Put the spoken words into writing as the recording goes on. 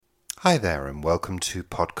Hi there, and welcome to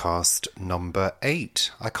podcast number 8.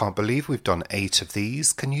 I can't believe we've done 8 of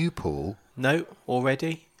these. Can you, Paul? No,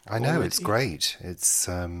 already? I know, it's great.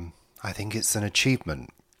 I think it's an achievement.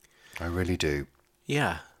 I really do.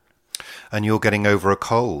 Yeah. And you're getting over a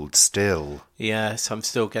cold still. Yes, I'm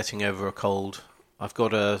still getting over a cold. I've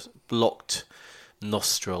got a blocked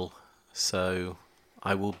nostril, so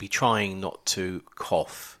I will be trying not to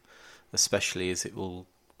cough, especially as it will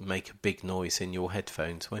make a big noise in your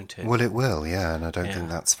headphones, won't it? Well, it will, yeah, and I don't think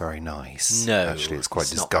that's very nice. No, actually, it's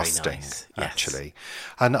quite it's not very disgusting, nice. actually.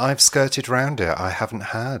 And I've skirted round it. I haven't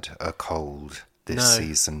had a cold this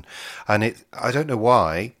season. And I don't know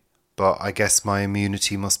why, but I guess my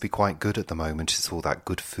immunity must be quite good at the moment. It's all that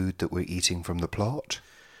good food that we're eating from the plot.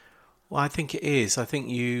 Well, I think it is. I think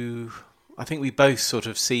we both sort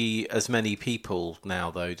of see as many people now,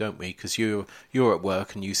 though, don't we? Because you're at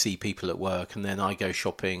work and you see people at work, and then I go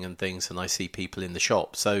shopping and things, and I see people in the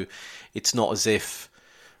shop. So it's not as if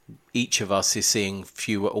each of us is seeing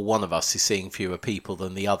fewer, or one of us is seeing fewer people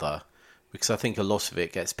than the other. Because I think a lot of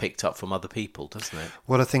it gets picked up from other people, doesn't it?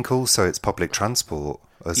 Well, I think also it's public transport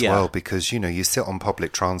as well, because, you sit on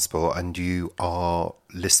public transport and you are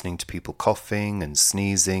listening to people coughing and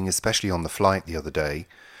sneezing, especially on the flight the other day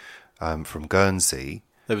from Guernsey.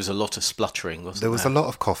 There was a lot of spluttering, wasn't there? There was a lot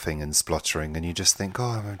of coughing and spluttering, and you just think,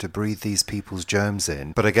 I'm going to breathe these people's germs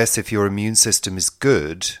in. But I guess if your immune system is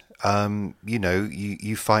good,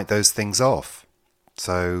 you fight those things off.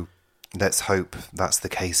 So let's hope that's the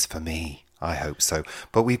case for me. I hope so.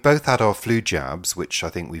 But we've both had our flu jabs, which I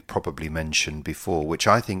think we've probably mentioned before, which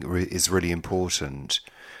I think is really important,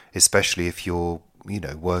 especially if you're,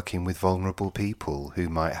 working with vulnerable people who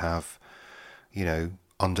might have,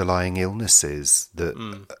 underlying illnesses that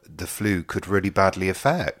the flu could really badly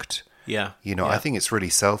affect. Yeah. I think it's really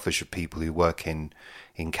selfish of people who work in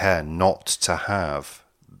care not to have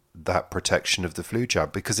that protection of the flu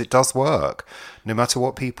jab, because it does work. No matter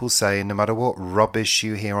what people say, no matter what rubbish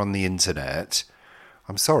you hear on the internet,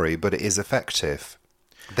 I'm sorry, but it is effective.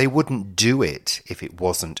 They wouldn't do it if it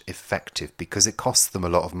wasn't effective, because it costs them a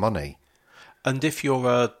lot of money. And if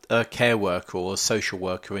you're a care worker or a social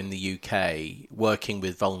worker in the UK working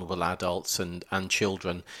with vulnerable adults and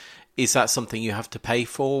children, is that something you have to pay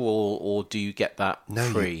for, or do you get that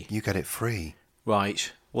free? No, you get it free.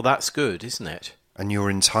 Right. Well, that's good, isn't it? And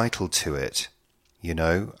you're entitled to it,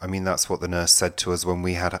 I mean, that's what the nurse said to us when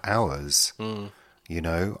we had ours.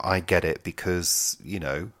 I get it because,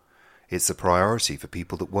 it's a priority for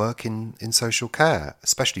people that work in social care,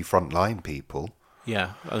 especially frontline people.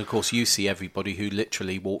 Yeah, and of course you see everybody who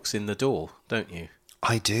literally walks in the door, don't you?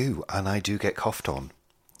 I do, and I do get coughed on.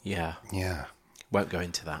 Yeah. Yeah. Won't go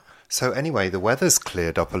into that. So anyway, the weather's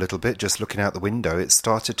cleared up a little bit. Just looking out the window, it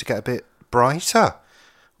started to get a bit brighter.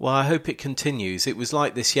 Well, I hope it continues. It was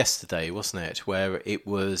like this yesterday, wasn't it? Where it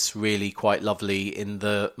was really quite lovely in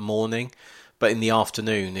the morning, but in the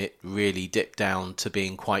afternoon it really dipped down to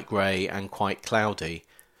being quite grey and quite cloudy.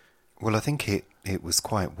 Well, I think it was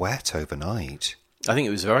quite wet overnight. I think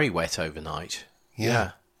it was very wet overnight.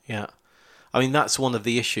 Yeah. I mean, that's one of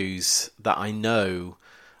the issues that I know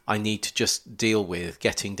I need to just deal with,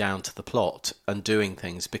 getting down to the plot and doing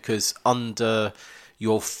things, because under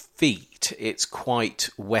your feet it's quite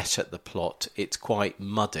wet at the plot, it's quite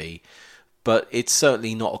muddy, but it's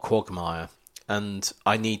certainly not a quagmire, and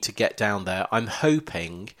I need to get down there. I'm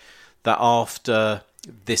hoping that after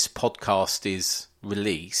this podcast is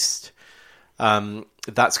released,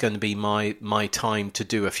 that's going to be my time to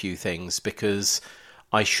do a few things, because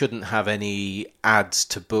I shouldn't have any ads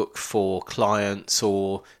to book for clients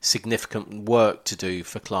or significant work to do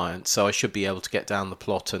for clients. So I should be able to get down the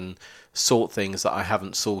plot and sort things that I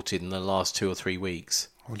haven't sorted in the last 2 or 3 weeks.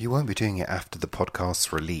 Well, you won't be doing it after the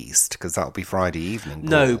podcast's released, because that'll be Friday evening. Paul.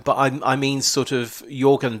 No, but I mean sort of,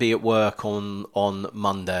 you're going to be at work on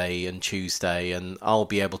Monday and Tuesday, and I'll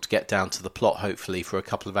be able to get down to the plot hopefully for a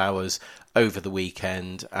couple of hours over the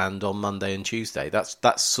weekend and on Monday and Tuesday.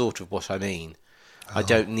 That's sort of what I mean. I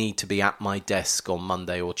don't need to be at my desk on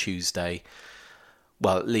Monday or Tuesday.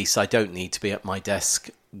 Well, at least I don't need to be at my desk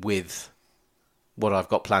with what I've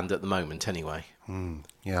got planned at the moment anyway.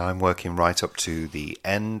 Yeah, I'm working right up to the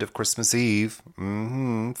end of Christmas Eve.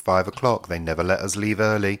 5 o'clock. They never let us leave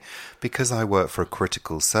early because I work for a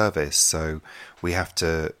critical service. So we have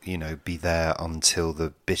to, be there until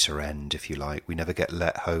the bitter end, if you like. We never get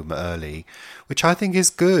let home early, which I think is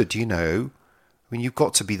good, I mean, you've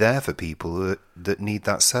got to be there for people that need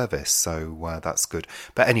that service, so that's good.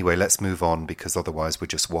 But anyway, let's move on, because otherwise we're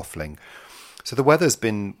just waffling. So the weather's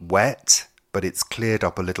been wet, but it's cleared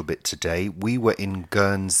up a little bit today. We were in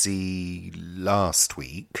Guernsey last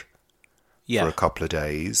week. for a couple of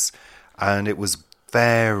days, and it was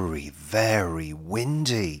very, very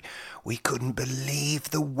windy. We couldn't believe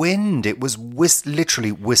the wind. It was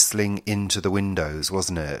literally whistling into the windows,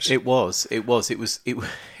 wasn't it? It was.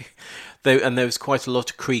 And there was quite a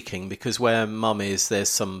lot of creaking, because where Mum is, there's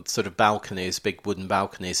some sort of balconies, big wooden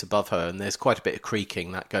balconies above her, and there's quite a bit of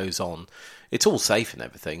creaking that goes on. It's all safe and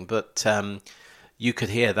everything, but you could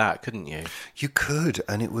hear that, couldn't you? You could,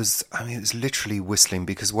 and it was literally whistling,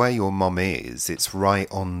 because where your mum is, it's right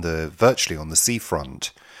on virtually on the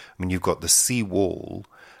seafront. I mean, you've got the sea wall,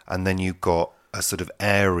 and then you've got a sort of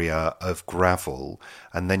area of gravel,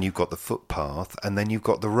 and then you've got the footpath, and then you've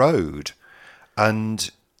got the road,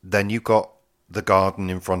 and then you've got the garden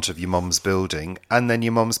in front of your mum's building, and then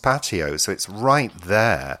your mum's patio. So it's right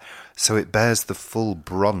there. So it bears the full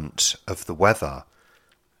brunt of the weather.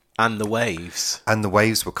 And the waves. And the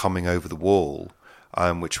waves were coming over the wall,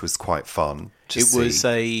 which was quite fun to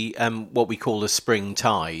see. It was what we call a spring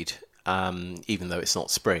tide, even though it's not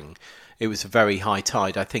spring. It was a very high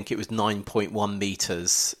tide. I think it was 9.1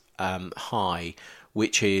 metres high,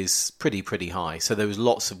 which is pretty high. So there was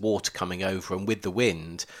lots of water coming over, and with the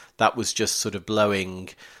wind, that was just sort of blowing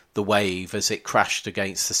the wave as it crashed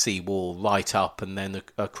against the seawall right up and then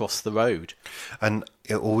across the road. And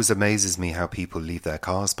it always amazes me how people leave their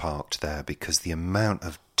cars parked there, because the amount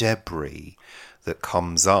of debris that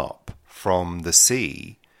comes up from the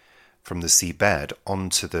seabed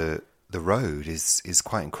onto the road is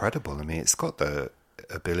quite incredible. I mean, it's got the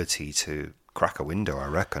ability to crack a window, I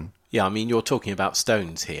reckon. Yeah, I mean, you're talking about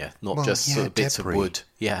stones here, not just sort of bits debris. Of wood.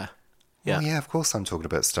 Yeah. Well, yeah, of course I'm talking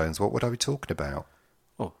about stones. What would I be talking about?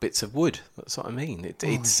 Well, bits of wood. That's what I mean. It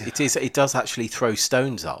does actually throw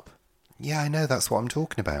stones up. Yeah, I know. That's what I'm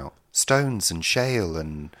talking about. Stones and shale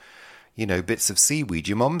and, bits of seaweed.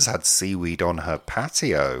 Your mum's had seaweed on her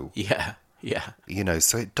patio. Yeah.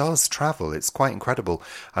 So it does travel. It's quite incredible.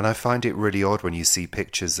 And I find it really odd when you see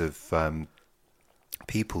pictures of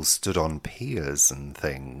people stood on piers and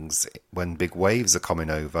things when big waves are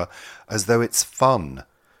coming over, as though it's fun.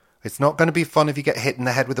 It's not going to be fun if you get hit in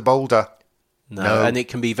the head with a boulder. No, and it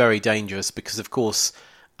can be very dangerous, because, of course,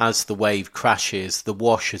 as the wave crashes, the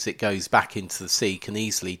wash as it goes back into the sea can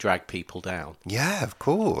easily drag people down. Yeah, of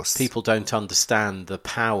course. People don't understand the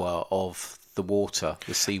power of the water,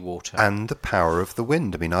 the seawater. And the power of the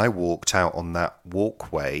wind. I mean, I walked out on that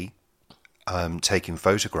walkway taking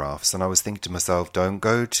photographs, and I was thinking to myself, don't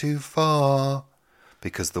go too far,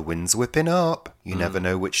 because the wind's whipping up. You never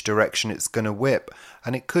know which direction it's going to whip,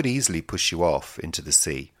 and it could easily push you off into the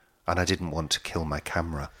sea. And I didn't want to kill my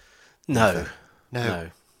camera. No.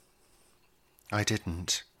 I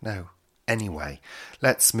didn't. No. Anyway,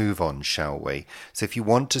 let's move on, shall we? So if you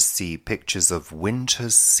want to see pictures of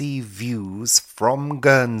winter's sea views from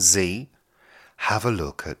Guernsey, have a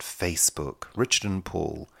look at Facebook, Richard and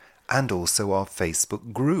Paul, and also our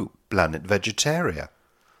Facebook group, Planet Vegetaria.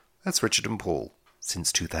 That's Richard and Paul,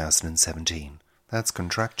 since 2017. That's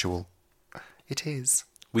contractual. It is.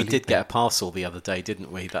 We did get a parcel the other day, didn't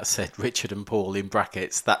we, that said Richard and Paul in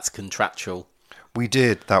brackets. That's contractual. We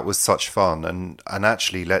did. That was such fun. And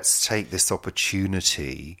actually, let's take this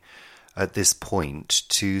opportunity at this point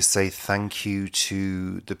to say thank you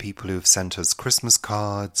to the people who have sent us Christmas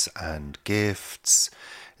cards and gifts.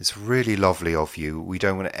 It's really lovely of you. We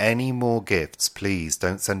don't want any more gifts. Please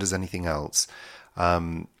don't send us anything else.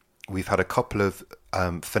 We've had a couple of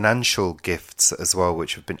financial gifts as well,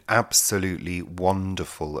 which have been absolutely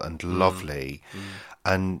wonderful and lovely.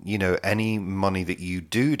 And, any money that you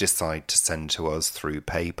do decide to send to us through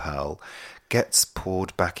PayPal gets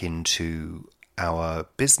poured back into our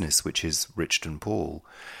business, which is Richard and Paul.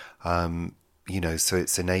 So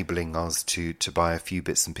it's enabling us to buy a few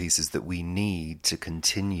bits and pieces that we need to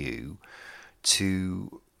continue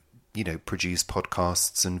to, produce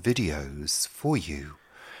podcasts and videos for you.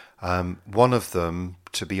 One of them,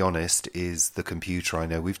 to be honest, is the computer. I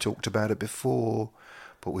know we've talked about it before,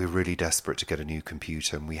 but we're really desperate to get a new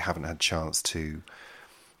computer, and we haven't had a chance to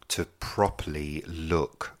properly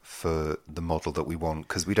look for the model that we want,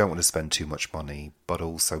 because we don't want to spend too much money, but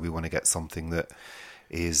also we want to get something that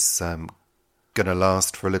is going to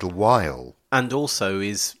last for a little while. And also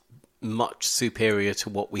is much superior to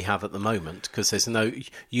what we have at the moment, because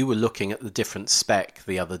you were looking at the different spec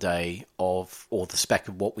the other day or the spec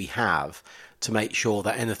of what we have, to make sure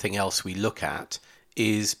that anything else we look at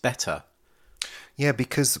is better. Yeah,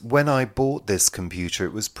 because when I bought this computer,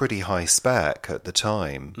 it was pretty high spec at the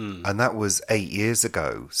time, and that was 8 years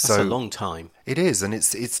ago. That's a long time. It is, and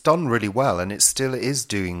it's done really well, and it still is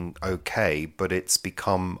doing okay, but it's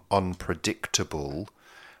become unpredictable,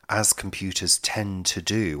 as computers tend to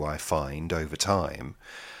do, I find, over time.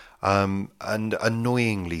 And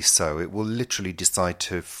annoyingly so. It will literally decide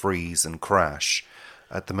to freeze and crash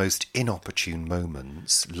at the most inopportune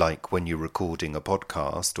moments, like when you're recording a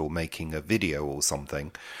podcast or making a video or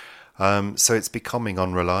something. So it's becoming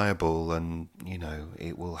unreliable, and,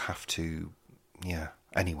 it will have to,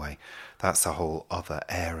 Anyway, that's a whole other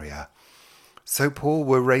area. So, Paul,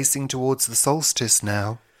 we're racing towards the solstice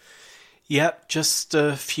now. Yep, just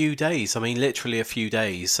a few days. I mean, literally a few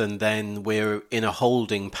days. And then we're in a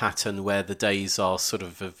holding pattern where the days are sort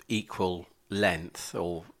of equal length,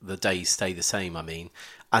 or the days stay the same, I mean.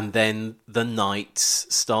 And then the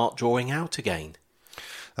nights start drawing out again.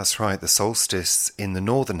 That's right. The solstice in the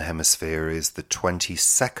Northern Hemisphere is the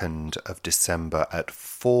 22nd of December at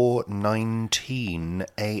 4:19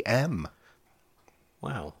 a.m.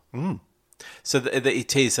 Wow. So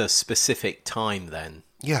it is a specific time then?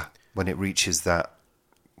 Yeah, when it reaches that,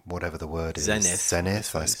 whatever the word is.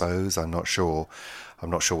 Zenith, I suppose. I'm not sure. I'm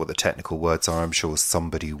not sure what the technical words are. I'm sure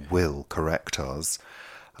somebody will correct us.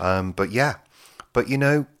 But yeah. But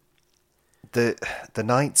the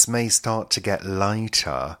nights may start to get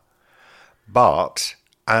lighter, but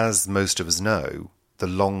as most of us know, the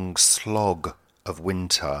long slog of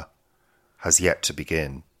winter has yet to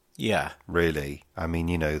begin. Yeah. Really. I mean,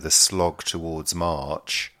 the slog towards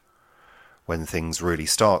March, when things really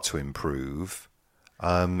start to improve,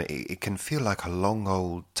 it can feel like a long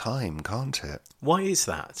old time, can't it? Why is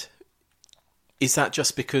that? Is that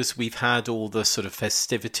just because we've had all the sort of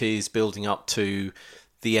festivities building up to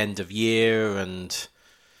the end of year and...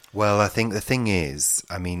 Well, I think the thing is,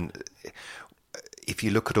 I mean, if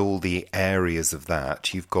you look at all the areas of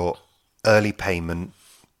that, you've got early payment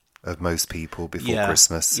of most people before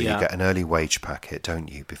Christmas. So you get an early wage packet,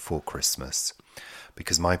 don't you, before Christmas?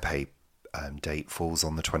 Because my pay date falls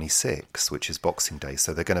on the 26th, which is Boxing Day.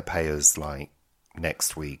 So they're going to pay us like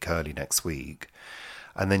next week, early next week.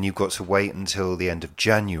 And then you've got to wait until the end of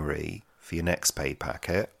January for your next pay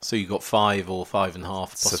packet. So you've got 5 or 5.5,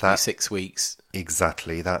 possibly 6 weeks.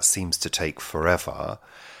 Exactly. That seems to take forever.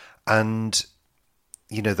 And,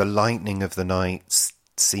 the lightening of the nights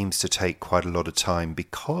seems to take quite a lot of time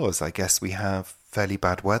because I guess we have fairly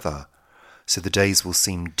bad weather. So the days will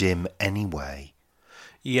seem dim anyway.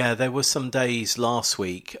 Yeah, there were some days last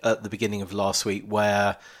week, at the beginning of last week,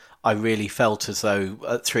 where I really felt as though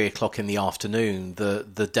at 3 o'clock in the afternoon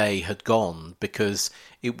the day had gone because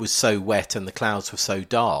it was so wet and the clouds were so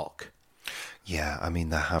dark. Yeah, I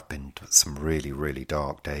mean, there have been some really, really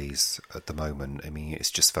dark days at the moment. I mean,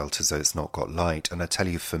 it's just felt as though it's not got light. And I tell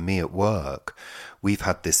you, for me at work, we've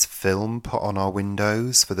had this film put on our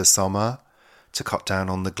windows for the summer to cut down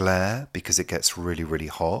on the glare because it gets really, really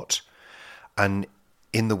hot. And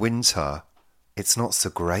in the winter, it's not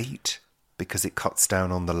so great because it cuts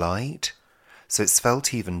down on the light. So it's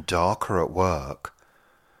felt even darker at work.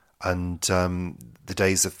 And the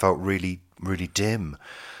days have felt really, really dim.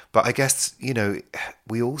 But I guess,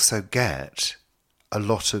 we also get a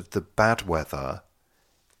lot of the bad weather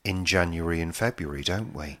in January and February,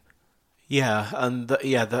 don't we? Yeah, and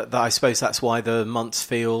I suppose that's why the months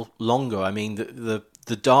feel longer. I mean,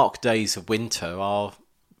 the dark days of winter are,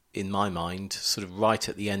 in my mind, sort of right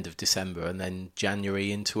at the end of December and then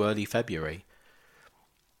January into early February.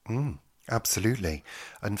 Absolutely.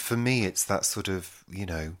 And for me, it's that sort of,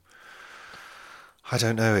 I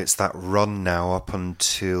don't know, it's that run now up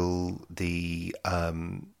until the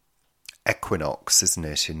equinox, isn't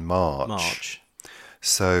it, in March?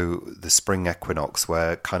 So the spring equinox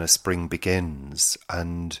where kind of spring begins.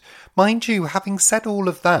 And mind you, having said all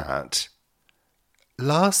of that,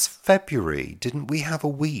 last February, didn't we have a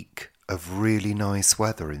week of really nice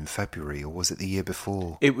weather in February, or was it the year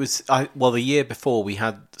before? It was, the year before we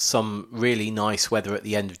had some really nice weather at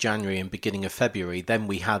the end of January and beginning of February. Then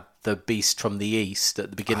we had the beast from the east at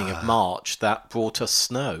the beginning of March that brought us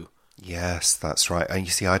snow. Yes, that's right. And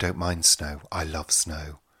you see, I don't mind snow. I love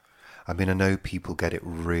snow. I mean, I know people get it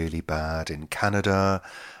really bad in Canada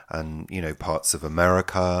and, parts of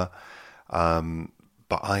America.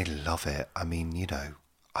 But I love it. I mean,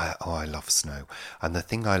 I love snow. And the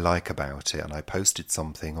thing I like about it, and I posted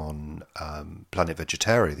something on Planet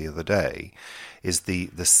Vegetarian the other day, is the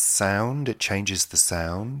sound. It changes the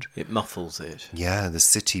sound. It muffles it. Yeah, the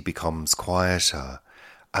city becomes quieter.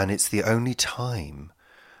 And it's the only time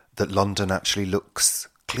that London actually looks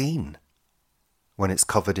clean when it's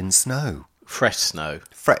covered in snow. Fresh snow.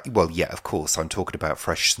 Well, yeah, of course, I'm talking about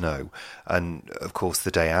fresh snow. And, of course,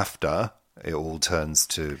 the day after, it all turns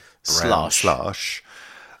to brown slush.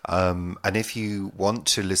 And if you want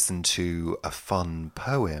to listen to a fun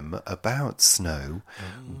poem about snow,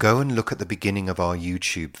 go and look at the beginning of our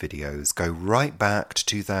YouTube videos. Go right back to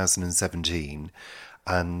 2017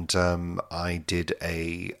 And I did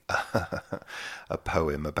a a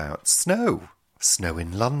poem about snow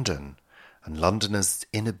in London, and Londoners'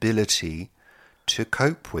 inability to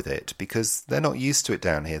cope with it because they're not used to it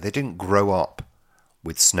down here. They didn't grow up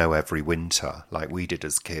with snow every winter like we did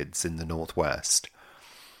as kids in the Northwest,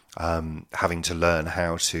 having to learn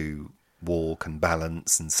how to walk and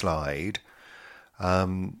balance and slide.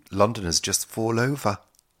 Londoners just fall over.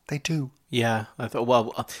 They do. Yeah, I thought,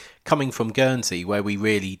 well, coming from Guernsey, where we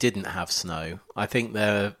really didn't have snow, I think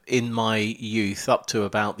there, in my youth, up to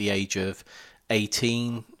about the age of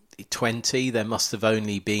 18, 20, there must have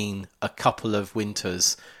only been a couple of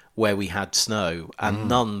winters where we had snow, and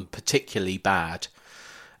none particularly bad.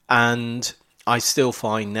 And I still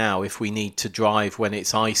find now, if we need to drive when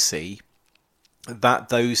it's icy, that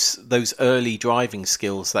those early driving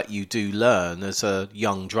skills that you do learn as a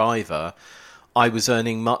young driver, I was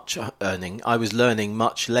learning much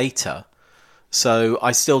later. So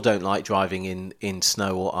I still don't like driving in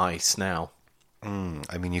snow or ice now.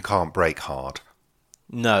 I mean, you can't brake hard.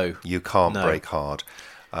 No. You can't brake hard.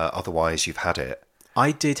 Otherwise, you've had it.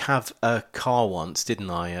 I did have a car once, didn't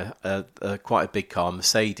I? Quite a big car,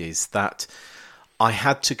 Mercedes, that I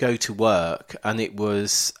had to go to work, and it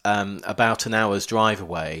was about an hour's drive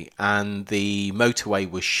away, and the motorway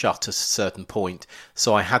was shut at a certain point,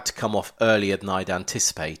 so I had to come off earlier than I'd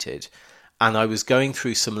anticipated. And I was going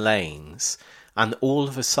through some lanes, and all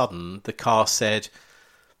of a sudden the car said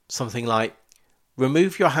something like,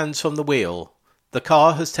 "Remove your hands from the wheel. The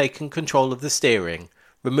car has taken control of the steering.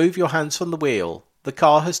 Remove your hands from the wheel. The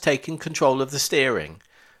car has taken control of the steering."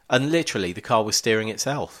 And literally the car was steering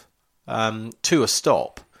itself. To a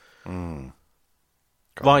stop,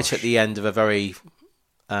 right at the end of a very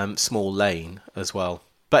small lane as well.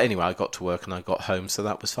 But anyway, I got to work and I got home, so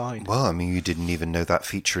that was fine. Well, I mean, you didn't even know that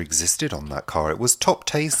feature existed on that car. It was top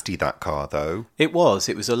tasty, that car, though. It was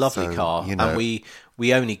a lovely So, car, you know, and we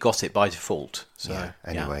only got it by default. So yeah.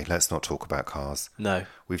 Anyway, let's not talk about cars. No.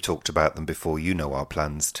 We've talked about them before. You know our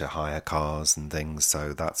plans to hire cars and things,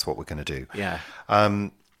 so that's what we're going to do. Yeah.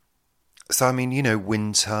 So, I mean, you know,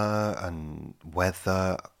 winter and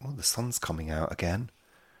weather. Oh, the sun's coming out again.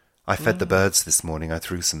 I fed the birds this morning. I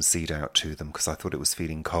threw some seed out to them because I thought it was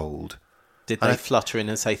feeling cold. Did they flutter in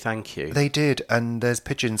and say thank you? They did, and there's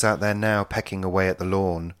pigeons out there now pecking away at the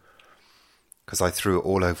lawn because I threw it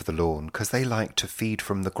all over the lawn because they like to feed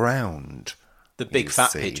from the ground. The big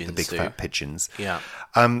fat pigeons. The big fat pigeons. Yeah.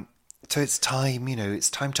 So it's time, you know, it's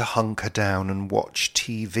time to hunker down and watch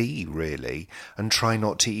TV, really, and try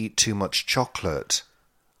not to eat too much chocolate,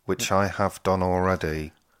 which I have done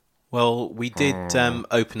already. Well, we did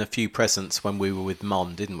open a few presents when we were with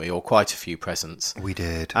Mum, didn't we? Or quite a few presents. We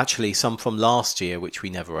did. Actually, some from last year, which we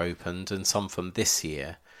never opened, and some from this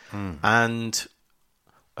year. And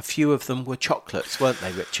a few of them were chocolates, weren't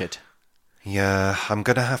they, Richard? Yeah, I'm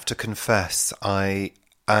going to have to confess, I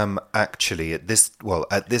am actually, at this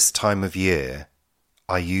time of year,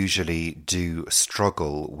 I usually do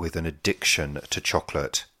struggle with an addiction to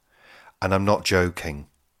chocolate. And I'm not joking.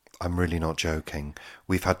 I'm really not joking.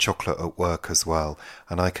 We've had chocolate at work as well,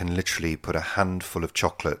 and I can literally put a handful of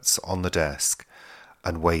chocolates on the desk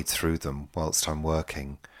and wade through them whilst I'm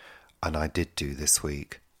working. And I did do this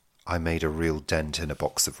week. I made a real dent in a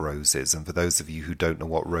box of roses. And for those of you who don't know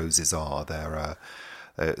what roses are, they're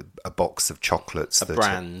a box of chocolates.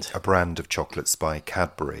 A brand of chocolates by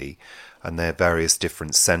Cadbury, and they're various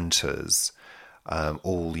different centres.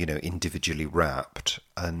 All, you know, individually wrapped.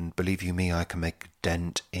 And believe you me, I can make a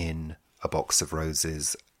dent in a box of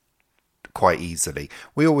roses quite easily.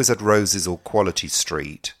 We always had Roses or Quality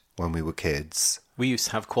Street when we were kids. We used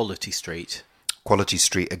to have Quality Street. Quality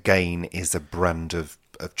Street, again, is a brand of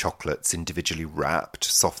chocolates individually wrapped,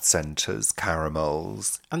 soft centres,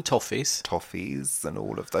 caramels. And Toffees and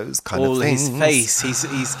all of those kind of things. All his face,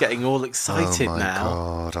 he's getting all excited now. Oh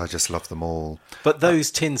my God, I just love them all. But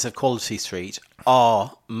those tins of Quality Street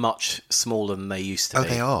are much smaller than they used to be. Oh,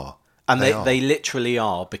 they are. And they literally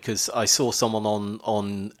are, because I saw someone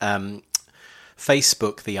on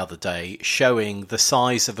Facebook the other day showing the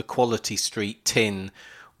size of a Quality Street tin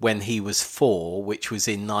when he was 4, which was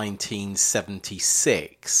in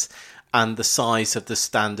 1976, and the size of the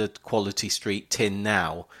standard Quality Street tin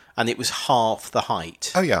now, and it was half the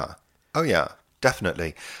height. Oh yeah,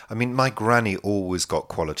 definitely. I mean, my granny always got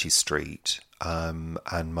Quality Street, and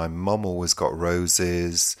my mum always got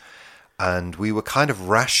Roses, and we were kind of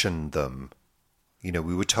rationed them. You know,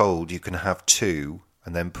 we were told you can have 2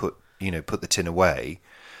 and then put the tin away,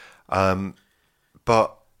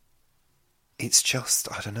 but it's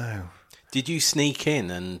just, I don't know. Did you sneak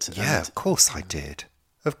in and... Yeah, of course I did.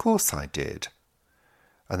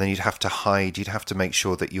 And then you'd have to make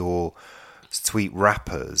sure that your sweet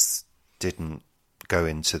wrappers didn't go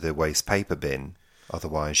into the waste paper bin.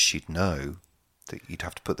 Otherwise, she'd know that you'd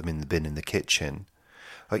have to put them in the bin in the kitchen.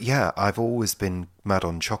 But yeah, I've always been mad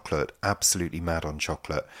on chocolate, absolutely mad on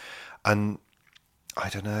chocolate. And I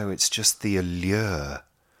don't know, it's just the allure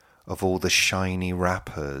of all the shiny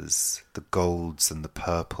wrappers, the golds and the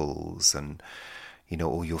purples and, you know,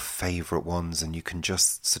 all your favourite ones. And you can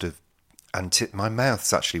just sort of... my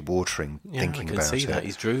mouth's actually watering thinking about it. I can see that.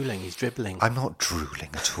 He's drooling, he's dribbling. I'm not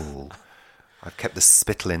drooling at all. I've kept the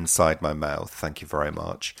spittle inside my mouth. Thank you very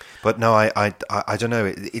much. But no, I don't know.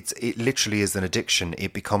 It literally is an addiction.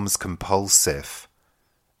 It becomes compulsive.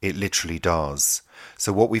 It literally does.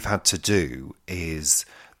 So what we've had to do is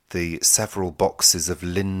the several boxes of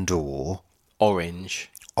Lindor Orange,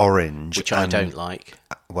 which I don't like.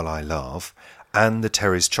 Well, I love, and the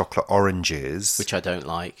Terry's chocolate oranges, which I don't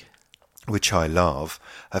like. Which I love,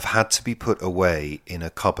 have had to be put away in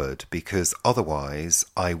a cupboard because otherwise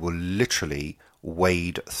I will literally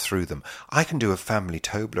wade through them. I can do a family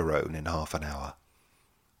Toblerone in half an hour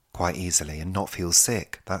quite easily and not feel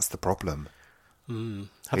sick. That's the problem.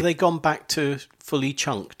 Have they gone back to fully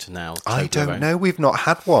chunked now? I don't know. We've not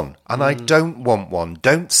had one and I don't want one.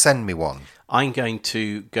 Don't send me one. I'm going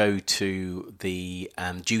to go to the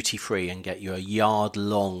duty free and get you a yard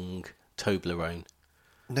long Toblerone.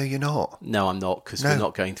 No, you're not. No, I'm not, because we're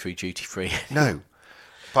not going through duty free. No.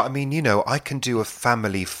 But I mean, you know, I can do a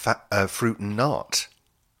family fruit and nut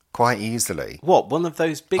quite easily. What, one of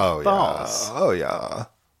those big bars? Yeah. Oh, yeah.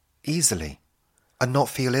 Easily. And not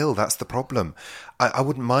feel ill, that's the problem. I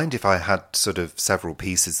wouldn't mind if I had sort of several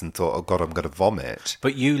pieces and thought, oh God, I'm going to vomit.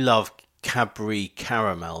 But you love Cadbury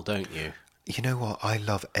caramel, don't you? You know what? I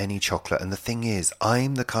love any chocolate. And the thing is,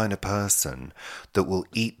 I'm the kind of person that will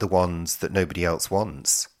eat the ones that nobody else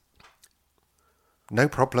wants. No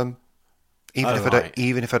problem.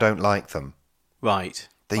 Even if I don't like them. Right.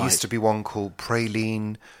 There used to be one called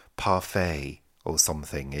Praline Parfait or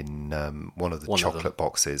something in one of the chocolate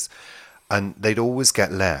boxes. And they'd always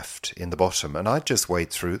get left in the bottom. And I'd just wade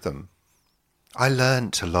through them. I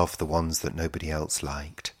learned to love the ones that nobody else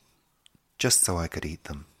liked. Just so I could eat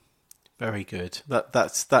them. Very good.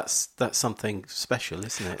 That's something special,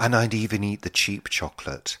 isn't it? And I'd even eat the cheap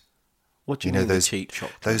chocolate. What do you mean, the cheap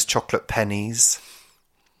chocolate? Those chocolate pennies.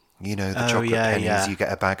 You know, the chocolate pennies. Yeah. You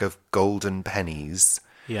get a bag of golden pennies.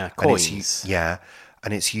 Yeah, coins.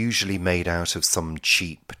 And it's usually made out of some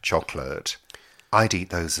cheap chocolate. I'd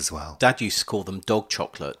eat those as well. Dad used to call them dog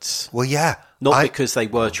chocolates. Well, yeah. Not because they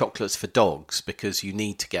were chocolates for dogs, because you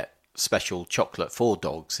need to get special chocolate for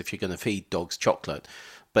dogs if you're going to feed dogs chocolate.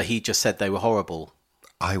 But he just said they were horrible.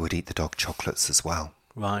 I would eat the dog chocolates as well.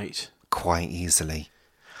 Right. Quite easily.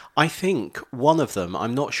 I think one of them,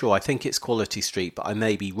 I'm not sure, I think it's Quality Street, but I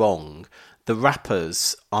may be wrong. The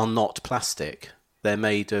wrappers are not plastic. They're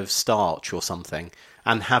made of starch or something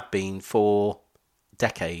and have been for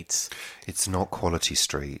decades. It's not Quality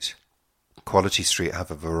Street. Quality Street have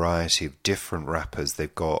a variety of different wrappers.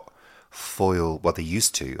 They've got foil, well, they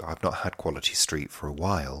used to. I've not had Quality Street for a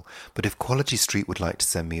while, but if Quality Street would like to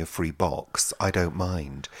send me a free box, I don't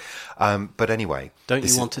mind. But anyway, don't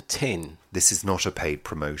you want a tin? This is not a paid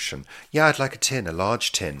promotion. Yeah, I'd like a tin, a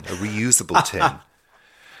large tin, a reusable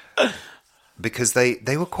tin, because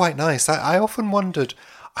they were quite nice. I often wondered,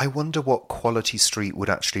 I wonder what Quality Street would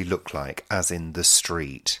actually look like, as in the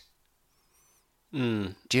street.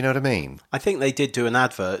 Do you know what I mean? I think they did do an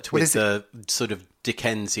advert with the sort of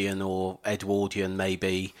Dickensian or Edwardian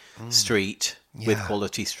maybe street with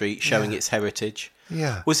Quality Street showing its heritage.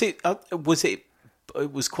 Yeah. Was it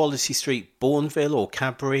Quality Street Bourneville or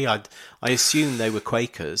Cadbury? I assume they were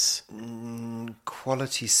Quakers.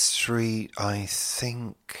 Quality Street, I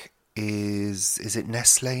think is it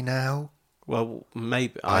Nestle now? Well,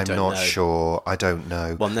 maybe. I'm not sure. I don't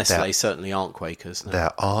know. Well, Nestle certainly aren't Quakers. No.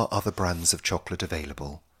 There are other brands of chocolate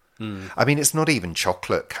available. I mean, it's not even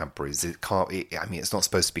chocolate, Cadbury's. It's not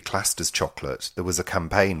supposed to be classed as chocolate. There was a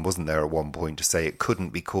campaign, wasn't there, at one point to say it couldn't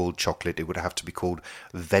be called chocolate. It would have to be called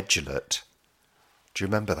Vegulate. Do you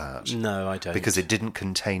remember that? No, I don't. Because it didn't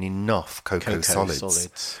contain enough cocoa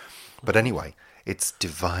solids. But anyway, it's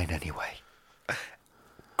divine anyway.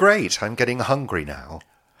 Great, I'm getting hungry now.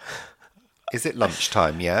 Is it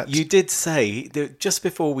lunchtime yet? You did say, that just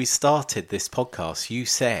before we started this podcast, you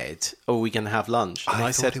said, are we going to have lunch? And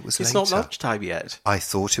I said, it's not lunchtime yet. I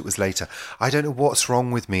thought it was later. I don't know what's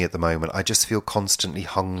wrong with me at the moment. I just feel constantly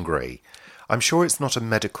hungry. I'm sure it's not a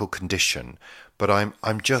medical condition, but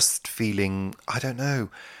I'm just feeling, I don't know,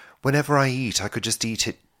 whenever I eat, I could just eat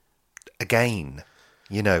it again.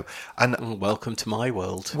 You know, and Welcome to my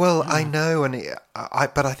world. well, I know, and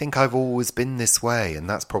but I think I've always been this way, and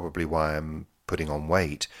that's probably why I'm putting on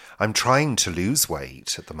weight. I'm trying to lose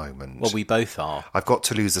weight at the moment. Well, we both are. I've got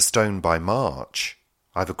to lose a stone by March.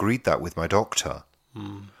 I've agreed that with my doctor.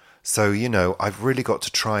 So, you know, I've really got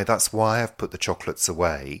to try. That's why I've put the chocolates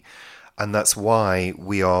away. And that's why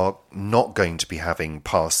we are not going to be having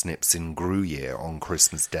parsnips in Gruyere on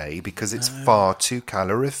Christmas Day, because it's far too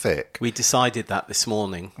calorific. We decided that this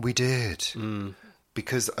morning. We did.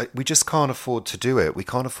 Because we just can't afford to do it. We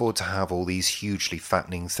can't afford to have all these hugely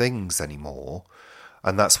fattening things anymore.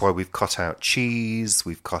 And that's why we've cut out cheese,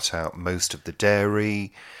 we've cut out most of the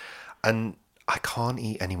dairy. And I can't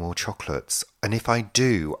eat any more chocolates. And if I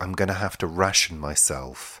do, I'm going to have to ration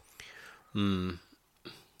myself.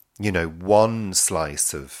 You know, one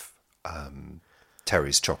slice of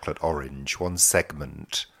Terry's chocolate orange, one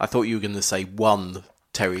segment. I thought you were going to say one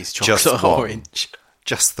Terry's chocolate Just one. orange.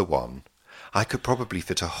 Just the one. I could probably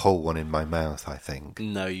fit a whole one in my mouth, I think.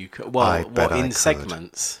 No, you could. Well, I bet what, I in could.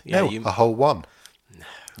 segments? No, you... a whole one. No.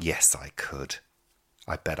 Yes, I could.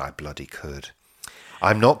 I bet I bloody could.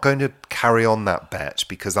 I'm not going to carry on that bet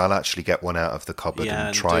because I'll actually get one out of the cupboard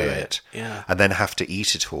and try it. Yeah. And then have to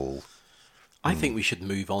eat it all. I think we should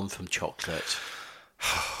move on from chocolate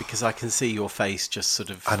because I can see your face just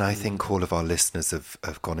sort of... And I think all of our listeners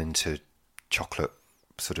have gone into chocolate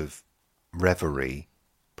sort of reverie,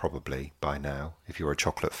 probably, by now, if you're a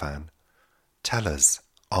chocolate fan. Tell us,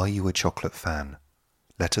 are you a chocolate fan?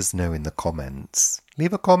 Let us know in the comments.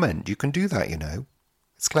 Leave a comment. You can do that, you know.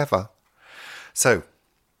 It's clever. So,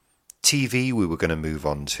 TV we were going to move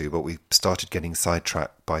on to, but we started getting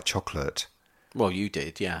sidetracked by chocolate. Well, you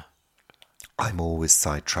did, yeah. I'm always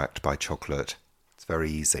sidetracked by chocolate. It's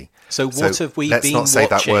very easy. So what have we been watching? Let's not say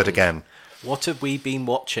that word again. What have we been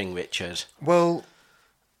watching, Richard? Well,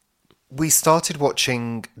 we started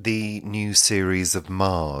watching the new series of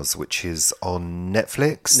Mars, which is on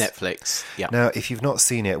Netflix. Netflix, yeah. Now, if you've not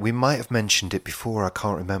seen it, we might have mentioned it before, I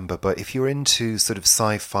can't remember, but if you're into sort of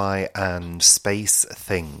sci-fi and space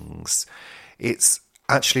things, it's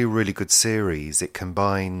actually a really good series. It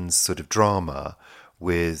combines sort of drama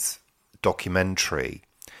with documentary,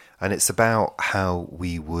 and it's about how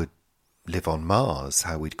we would live on Mars,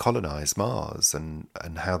 how we'd colonize Mars, and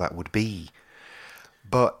how that would be.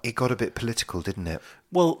 But it got a bit political, didn't it?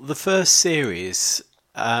 Well, the first series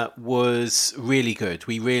was really good.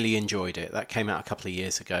 We really enjoyed it. That came out a couple of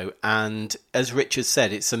years ago. And as Richard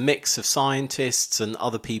said, it's a mix of scientists and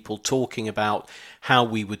other people talking about how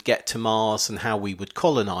we would get to Mars and how we would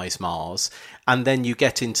colonize Mars. And then you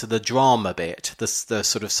get into the drama bit, the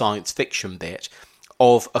sort of science fiction bit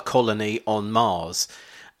of a colony on Mars.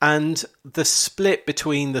 And the split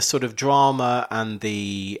between the sort of drama and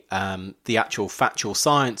the actual factual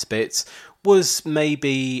science bits was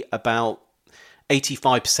maybe about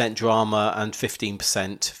 85% drama and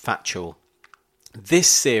 15% factual. This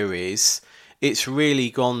series, it's really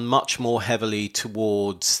gone much more heavily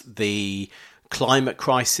towards the climate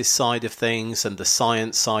crisis side of things and the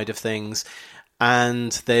science side of things.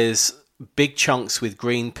 And there's big chunks with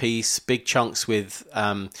Greenpeace, big chunks with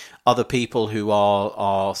other people who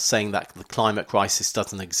are saying that the climate crisis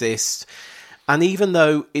doesn't exist. And even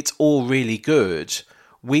though it's all really good,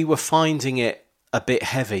 we were finding it a bit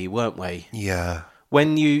heavy, weren't we? Yeah.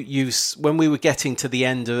 When when we were getting to the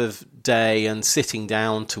end of day and sitting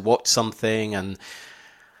down to watch something and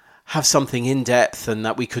have something in depth and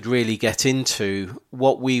that we could really get into,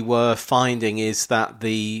 what we were finding is that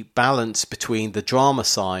the balance between the drama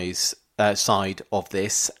side of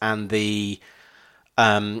this and the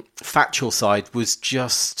factual side was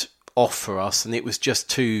just off for us, and it was just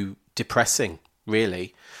too depressing,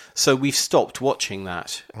 really. So we've stopped watching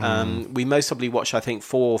that. We mostly watched, I think,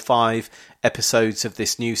 4 or 5 episodes of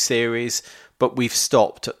this new series, but we've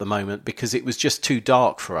stopped at the moment because it was just too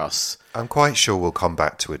dark for us. I'm quite sure we'll come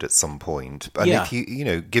back to it at some point. And if you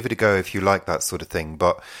know, give it a go if you like that sort of thing.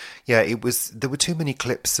 But yeah, there were too many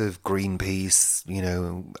clips of Greenpeace, you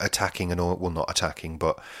know, attacking not attacking,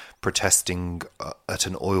 but protesting at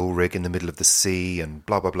an oil rig in the middle of the sea and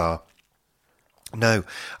blah, blah, blah. No,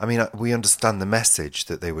 I mean, we understand the message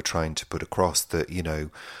that they were trying to put across, that, you know,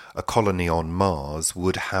 a colony on Mars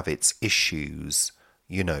would have its issues,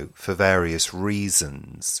 you know, for various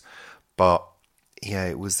reasons. But yeah,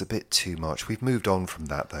 it was a bit too much. We've moved on from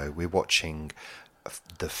that, though. We're watching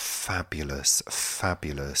the fabulous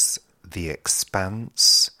The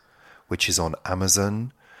Expanse, which is on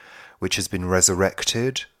Amazon, which has been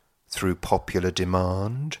resurrected through popular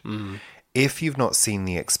demand. If you've not seen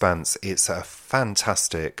The Expanse, it's a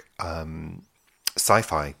fantastic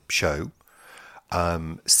sci-fi show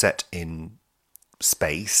set in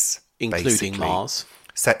space, including basically, Mars.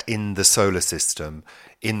 set in the solar system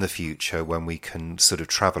in the future when we can sort of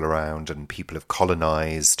travel around and people have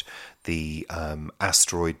colonized the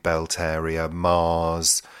asteroid belt area,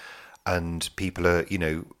 Mars, and people are,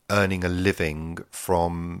 earning a living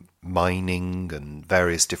from mining and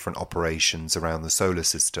various different operations around the solar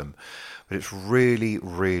system. But it's really,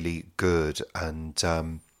 really good, and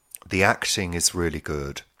the acting is really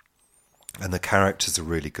good, and the characters are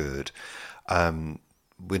really good.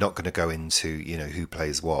 We're not going to go into, who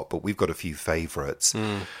plays what, but we've got a few favourites.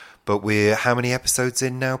 But we're how many episodes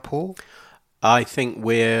in now, Paul? I think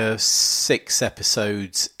we're 6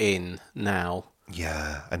 episodes in now.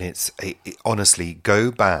 Yeah, and honestly,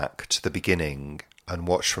 go back to the beginning and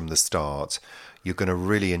watch from the start. You're going to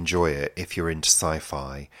really enjoy it if you're into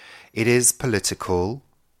sci-fi. It is political.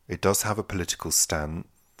 It does have a political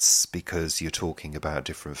stance because you're talking about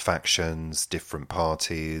different factions, different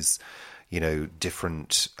parties,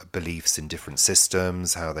 different beliefs in different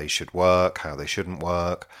systems, how they should work, how they shouldn't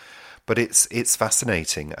work. But it's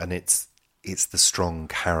fascinating, and it's the strong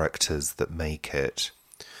characters that make it.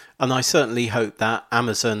 And I certainly hope that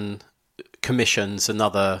Amazon commissions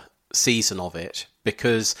another season of it,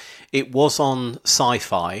 because it was on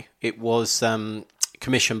Sci-Fi. It was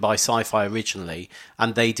commissioned by Sci-Fi originally,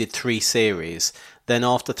 and they did 3 series. Then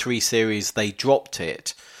after 3 series, they dropped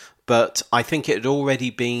it. But I think it had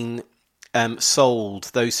already been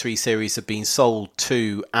sold. Those 3 series had been sold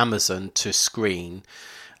to Amazon to screen.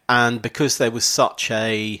 And because there was such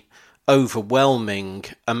a overwhelming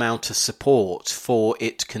amount of support for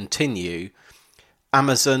it to continue,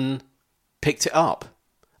 Amazon picked it up.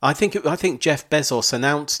 I think Jeff Bezos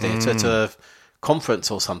announced it at a conference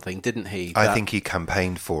or something, didn't he? I think he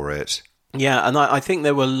campaigned for it. Yeah, and I think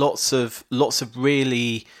there were lots of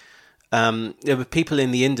really there were people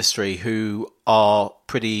in the industry who are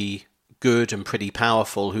pretty good and pretty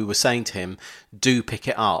powerful who were saying to him, "Do pick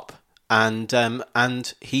it up,"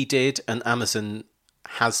 and he did, and Amazon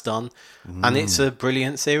has done, and it's a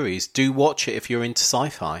brilliant series. Do watch it if you're into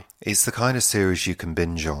sci-fi. It's the kind of series you can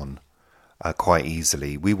binge on quite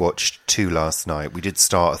easily. We watched 2 last night. We did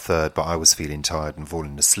start a third, but I was feeling tired and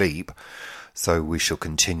falling asleep, so we shall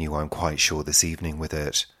continue, I'm quite sure, this evening with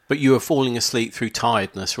it. But you were falling asleep through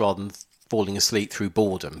tiredness rather than falling asleep through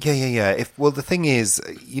boredom. Yeah. The thing is,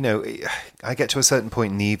 I get to a certain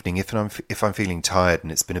point in the evening, if I'm feeling tired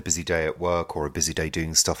and it's been a busy day at work or a busy day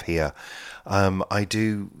doing stuff here, I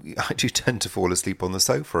do tend to fall asleep on the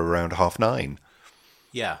sofa around 9:30.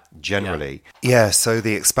 Yeah. Generally. Yeah, so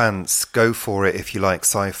The Expanse, go for it if you like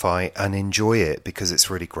sci-fi and enjoy it because it's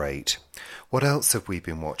really great. What else have we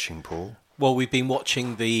been watching, Paul? Well, we've been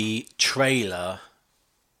watching the trailer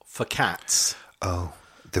for Cats. Oh,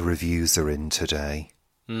 the reviews are in today.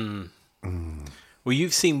 Well,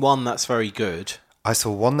 you've seen one that's very good. I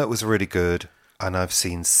saw one that was really good, and I've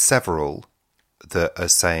seen several that are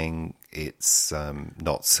saying it's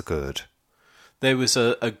not so good. There was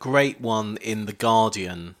a great one in The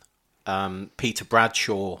Guardian. Peter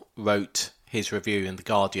Bradshaw wrote his review in The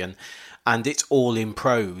Guardian, and it's all in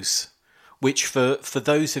prose, which for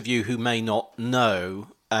those of you who may not know,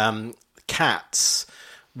 Cats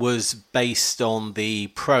was based on the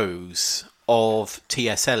prose of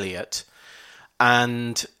T.S. Eliot,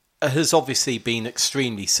 and has obviously been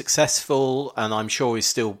extremely successful, and I'm sure is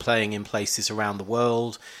still playing in places around the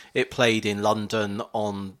world. It played in London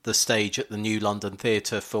on the stage at the New London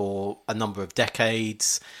Theatre for a number of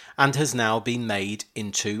decades, and has now been made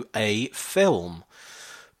into a film.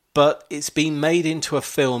 But it's been made into a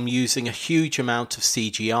film using a huge amount of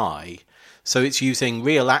CGI, so it's using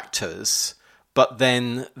real actors, but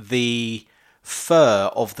then the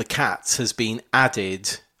fur of the cats has been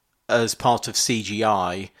added as part of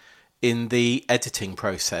CGI in the editing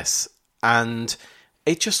process, and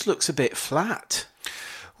it just looks a bit flat.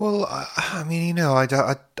 Well, I mean, I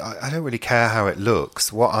don't really care how it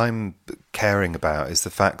looks. What I'm caring about is the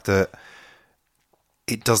fact that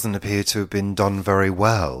it doesn't appear to have been done very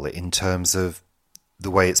well in terms of the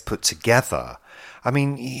way it's put together. I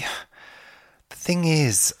mean, the thing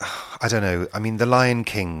is, I don't know. I mean, the Lion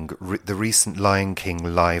King, the recent Lion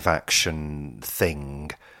King live action film,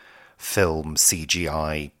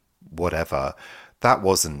 CGI, whatever, that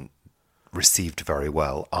wasn't received very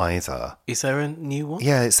well either. Is there a new one?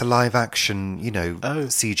 Yeah, it's a live action,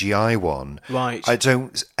 CGI one. Right. I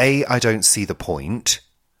don't see the point.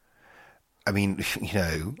 I mean,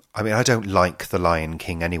 I don't like The Lion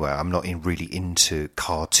King anyway. I'm not really into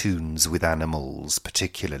cartoons with animals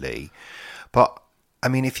particularly. But, I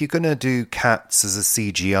mean, if you're going to do Cats as a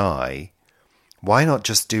CGI, why not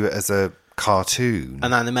just do it as a cartoon?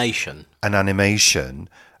 An animation.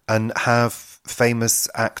 And have famous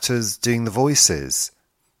actors doing the voices.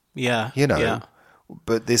 Yeah. You know, Yeah.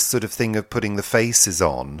 but this sort of thing of putting the faces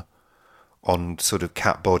on sort of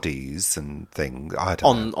cat bodies and things. I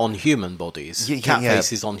don't know. On human bodies. Cat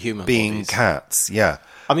faces on human being bodies. cats, yeah.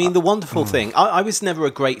 I mean, the wonderful thing, I was never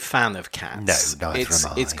a great fan of Cats. No, neither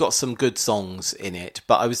am I. It's got some good songs in it,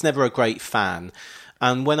 but I was never a great fan.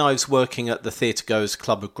 And when I was working at the Theatre Goers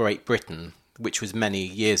Club of Great Britain, which was many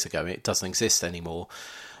years ago, it doesn't exist anymore,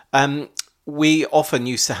 we often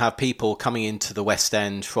used to have people coming into the West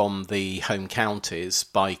End from the home counties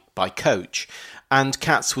by coach, and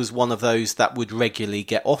Cats was one of those that would regularly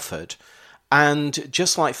get offered. And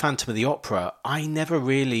just like Phantom of the Opera, I never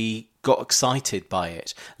really got excited by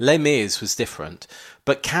it. Les Mis was different,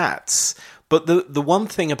 but Cats. But the one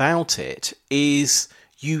thing about it is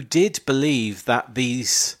you did believe that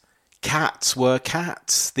these cats were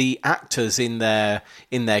cats. The actors in their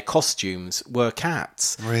costumes were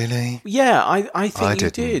cats. Really? Yeah, I think I you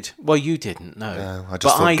didn't. did. Well, you didn't, no. No, I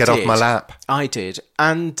just thought, get off my lap. I did.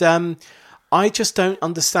 And I just don't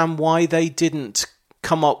understand why they didn't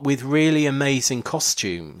come up with really amazing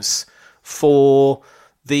costumes for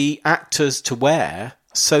the actors to wear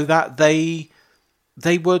so that they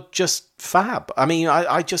were just fab. I mean,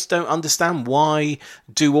 I just don't understand why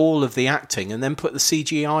do all of the acting and then put the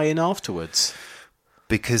CGI in afterwards.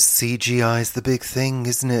 Because CGI is the big thing,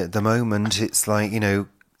 isn't it? At the moment, it's like,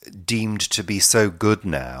 deemed to be so good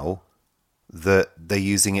now that they're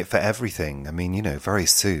using it for everything. I mean, very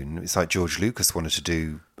soon, it's like George Lucas wanted to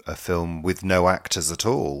do a film with no actors at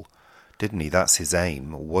all, didn't he? That's his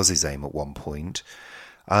aim, or was his aim at one point.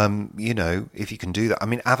 If you can do that. I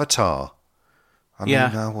mean, Avatar.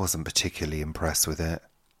 I wasn't particularly impressed with it,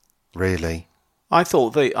 really. I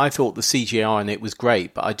thought the CGI in it was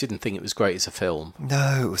great, but I didn't think it was great as a film.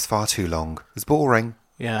 No, it was far too long. It was boring.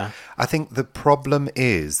 Yeah. I think the problem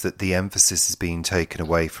is that the emphasis is being taken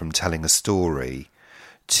away from telling a story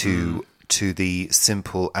to the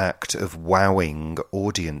simple act of wowing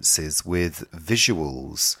audiences with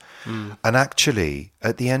visuals. And actually,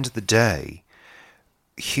 at the end of the day,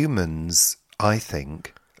 humans, I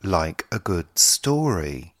think, like a good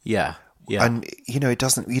story. Yeah. Yeah. And, you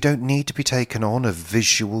don't need to be taken on a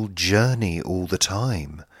visual journey all the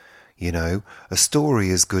time. A story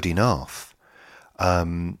is good enough.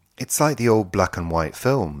 It's like the old black and white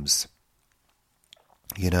films.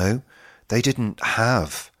 They didn't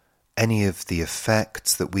have any of the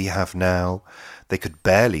effects that we have now. They could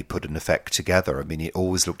barely put an effect together. I mean, it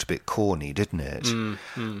always looked a bit corny, didn't it?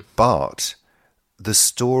 But the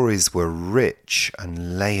stories were rich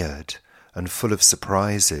and layered and full of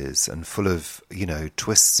surprises and full of,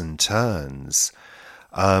 twists and turns.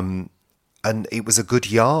 And it was a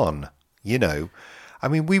good yarn, I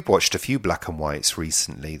mean, we've watched a few black and whites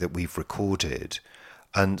recently that we've recorded,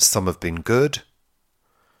 and some have been good,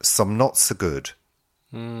 some not so good.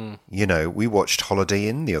 We watched Holiday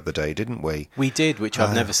Inn the other day, didn't we? We did, which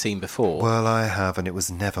I've never seen before. Well, I have, and it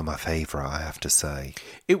was never my favourite, I have to say.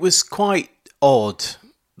 It was quite odd,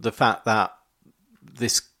 the fact that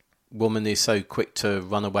this woman is so quick to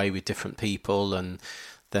run away with different people, and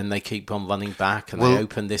then they keep on running back, and they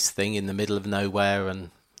open this thing in the middle of nowhere, and...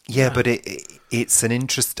 Yeah, but it's an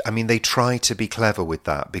interest. I mean, they try to be clever with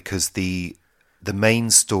that because the main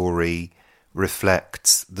story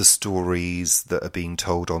reflects the stories that are being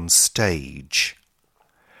told on stage,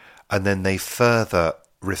 and then they further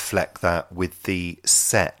reflect that with the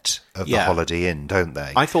set of the Holiday Inn, don't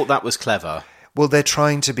they? I thought that was clever. Well, they're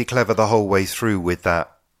trying to be clever the whole way through with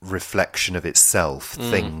that reflection of itself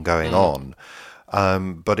thing going on.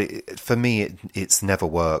 But for me, it's never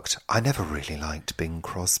worked. I never really liked Bing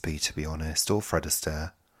Crosby, to be honest, or Fred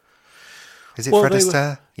Astaire. Is it Fred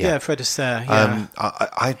Astaire? Yeah, Fred Astaire, yeah.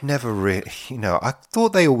 I'd never really, I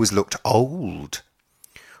thought they always looked old.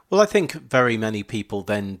 Well, I think very many people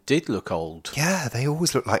then did look old. Yeah, they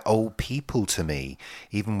always looked like old people to me,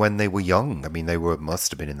 even when they were young. I mean,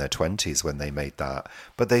 must have been in their 20s when they made that.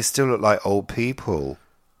 But they still look like old people.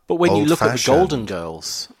 But when you look at the Golden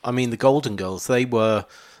Girls, the Golden Girls, they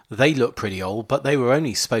look pretty old, but they were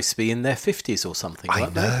only supposed to be in their 50s or something. I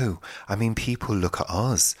know. I mean, people look at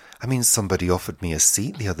us. I mean, somebody offered me a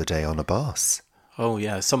seat the other day on a bus. Oh,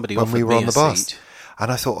 yeah, somebody when offered we were me on the a bus. seat.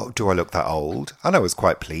 And I thought, do I look that old? And I was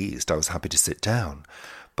quite pleased. I was happy to sit down.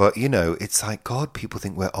 But, it's like, God, people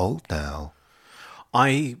think we're old now.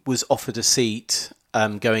 I was offered a seat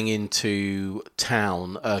going into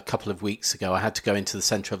town a couple of weeks ago. I had to go into the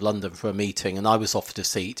centre of London for a meeting, and I was offered a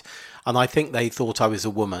seat. And I think they thought I was a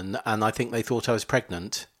woman, and I think they thought I was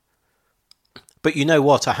pregnant. But you know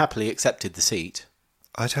what? I happily accepted the seat.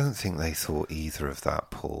 I don't think they thought either of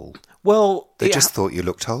that, Paul. Well, They just thought you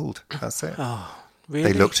looked old. That's it. Oh,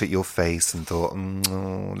 really? They looked at your face and thought,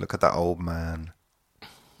 oh, look at that old man.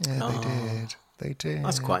 Yeah, they did. They did.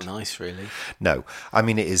 That's quite nice, really. No, I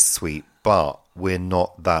mean, it is sweet, but we're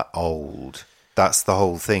not that old. That's the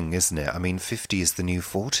whole thing, isn't it? I mean, 50 is the new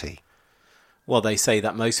 40. Well, they say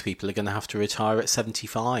that most people are going to have to retire at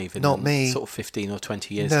 75 in Not me. sort of 15 or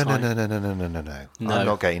 20 years' No, time. no. I'm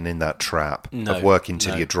not getting in that trap of working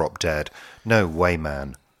till you drop dead. No way,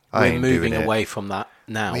 man. We're moving away from that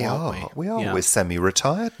now, aren't we? We are. Yeah. We're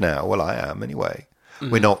semi-retired now. Well, I am anyway.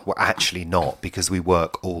 We're actually not, because we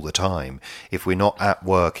work all the time. If we're not at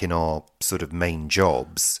work in our sort of main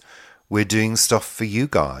jobs, we're doing stuff for you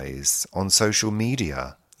guys on social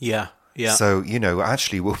media. Yeah. Yeah. So,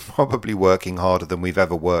 actually, we're probably working harder than we've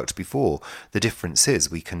ever worked before. The difference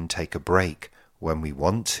is we can take a break when we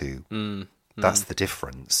want to. That's the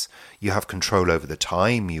difference. You have control over the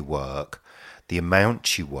time you work, the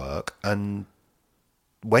amount you work, and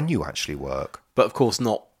when you actually work. But of course,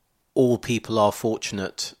 not all people are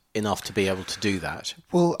fortunate enough to be able to do that.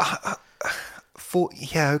 Well,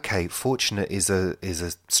 fortunate is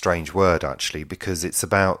a strange word, actually, because it's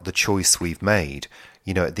about the choice we've made.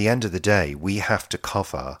 At the end of the day, we have to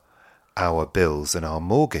cover our bills and our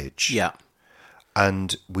mortgage. Yeah.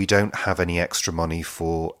 And we don't have any extra money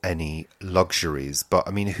for any luxuries. But,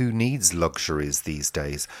 I mean, who needs luxuries these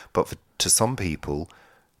days? But to some people,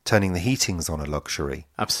 turning the heating's on a luxury.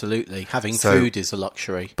 Absolutely. Having food is a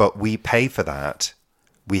luxury. But we pay for that.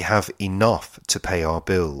 We have enough to pay our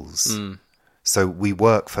bills. So we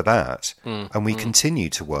work for that. And we continue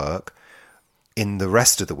to work in the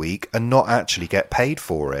rest of the week and not actually get paid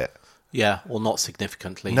for it. Yeah, or not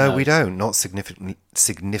significantly. No, we don't. Not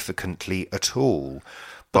significantly at all.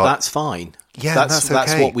 But that's fine. Yeah, that's okay.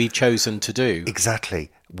 That's what we've chosen to do.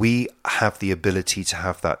 Exactly. We have the ability to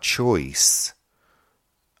have that choice.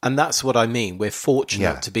 And that's what I mean. We're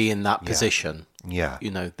fortunate to be in that position. Yeah.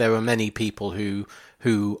 There are many people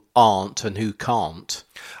who aren't and who can't.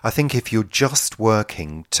 I think if you're just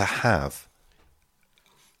working to have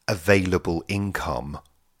available income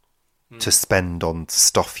to spend on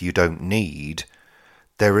stuff you don't need,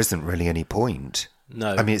 there isn't really any point.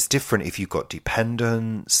 No. I mean, it's different if you've got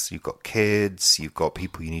dependents, you've got kids, you've got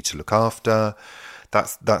people you need to look after.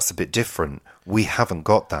 That's a bit different. We haven't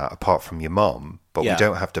got that apart from your mum, but we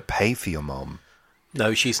don't have to pay for your mum.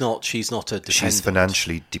 No, she's not a dependent. She's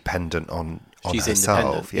financially dependent on she's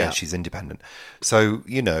herself. Yeah, she's independent. So,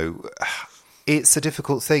 it's a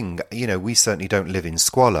difficult thing. We certainly don't live in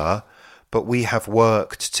squalor, but we have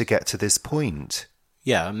worked to get to this point.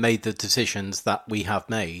 Yeah, and made the decisions that we have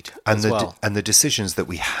made and as well. And the decisions that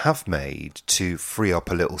we have made to free up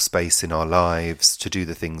a little space in our lives to do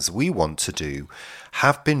the things we want to do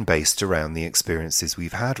have been based around the experiences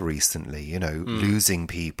we've had recently, losing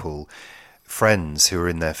people, friends who are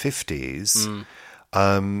in their 50s,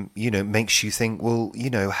 makes you think, well,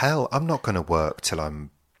 hell, I'm not going to work till I'm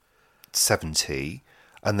 70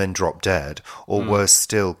 and then drop dead, or worse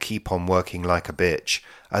still, keep on working like a bitch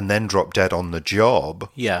and then drop dead on the job.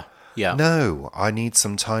 Yeah. No, I need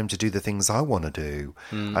some time to do the things I want to do.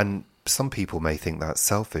 And some people may think that's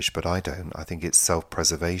selfish, but I don't. I think it's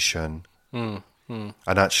self-preservation. And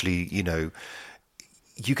actually,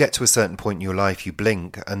 you get to a certain point in your life, you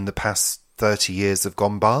blink, and the past 30 years have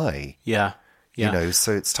gone by. Yeah.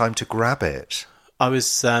 So it's time to grab it.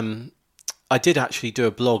 I did actually do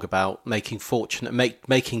a blog about making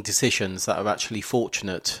decisions that are actually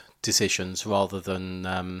fortunate decisions rather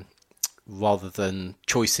than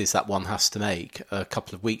choices that one has to make a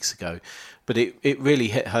couple of weeks ago. But it really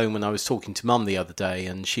hit home when I was talking to Mum the other day,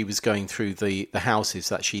 and she was going through the houses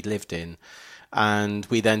that she lived in. And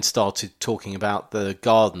we then started talking about the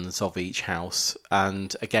gardens of each house.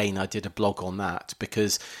 And again, I did a blog on that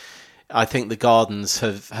because I think the gardens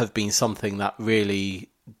have been something that really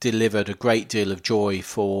delivered a great deal of joy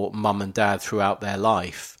for Mum and Dad throughout their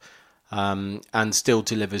life, and still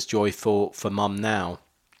delivers joy for Mum now.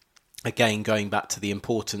 Again, going back to the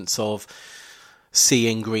importance of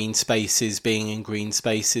seeing green spaces, being in green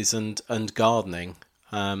spaces and gardening.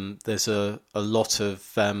 There's a lot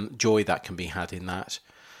of joy that can be had in that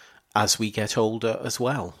as we get older as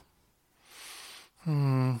well.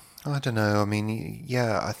 I don't know. I mean,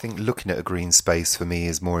 I think looking at a green space for me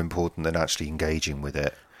is more important than actually engaging with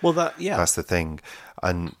it. Well, that's the thing.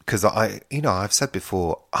 And because I've said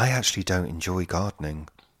before, I actually don't enjoy gardening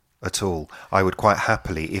at all. I would quite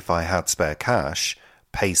happily, if I had spare cash,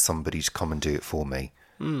 pay somebody to come and do it for me.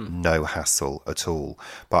 No hassle at all.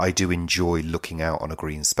 But I do enjoy looking out on a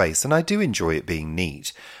green space, and I do enjoy it being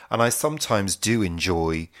neat. And I sometimes do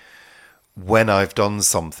enjoy when I've done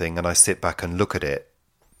something and I sit back and look at it,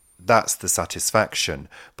 that's the satisfaction.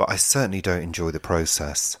 But I certainly don't enjoy the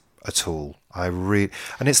process at all.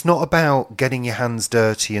 And it's not about getting your hands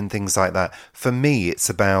dirty and things like that. For me, it's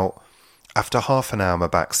about after half an hour, my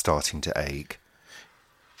back's starting to ache.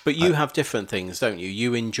 But you have different things, don't you?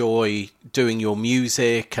 You enjoy doing your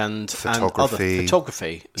music and other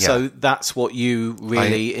photography. Yeah. So that's what you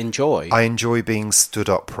really enjoy. I enjoy being stood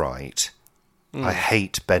upright. I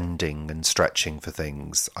hate bending and stretching for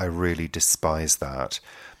things. I really despise that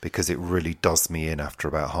because it really does me in after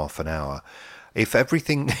about half an hour. If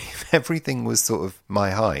everything was sort of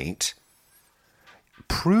my height,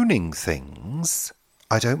 pruning things,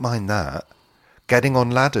 I don't mind that. Getting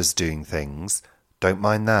on ladders doing things, don't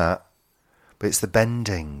mind that. But it's the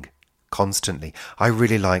bending constantly. I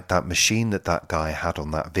really like that machine that guy had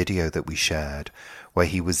on that video that we shared, where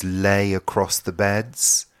he was lay across the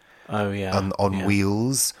beds. Oh, yeah. On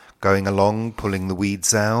wheels, going along, pulling the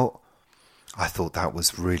weeds out. I thought that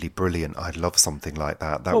was really brilliant. I'd love something like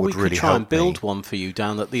that. That would really help me. We could try and build one for you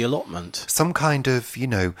down at the allotment. Some kind of,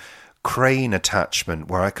 crane attachment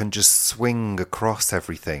where I can just swing across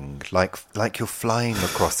everything, like you're flying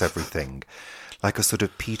across everything, like a sort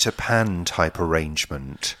of Peter Pan type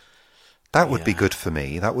arrangement. That would be good for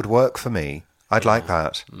me. That would work for me. I'd like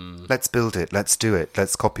that. Let's build it. Let's do it.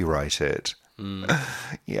 Let's copyright it.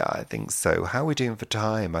 Yeah, I think so. How are we doing for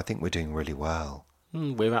time? I think we're doing really well.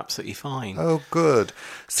 We're absolutely fine. Oh, good.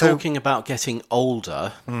 So, talking about getting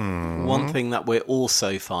older, one thing that we're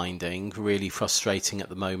also finding really frustrating at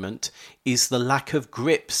the moment is the lack of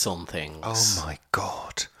grips on things. Oh, my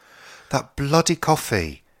God. That bloody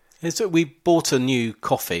coffee. We bought a new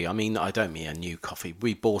coffee. I mean, I don't mean a new coffee.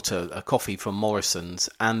 We bought a coffee from Morrison's,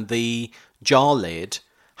 and the jar lid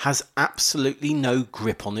has absolutely no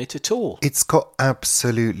grip on it at all. It's got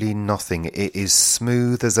absolutely nothing. It is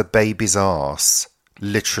smooth as a baby's arse,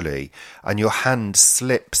 literally. And your hand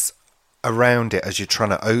slips around it as you're trying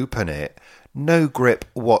to open it. No grip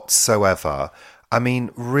whatsoever. I mean,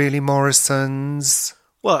 really, Morrison's?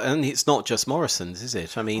 Well, and it's not just Morrison's, is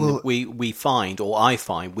it? I mean, we find, or I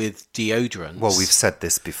find, with deodorants... Well, we've said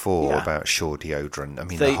this before about Shaw deodorant. I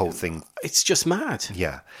mean, the whole thing... It's just mad.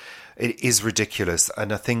 Yeah. It is ridiculous,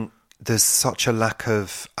 and I think there's such a lack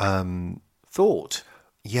of thought.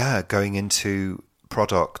 Yeah, going into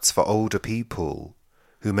products for older people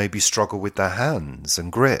who maybe struggle with their hands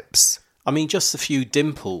and grips. I mean, just a few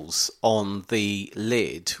dimples on the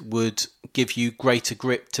lid would give you greater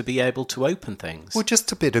grip to be able to open things. Well,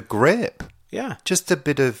 just a bit of grip. Yeah. Just a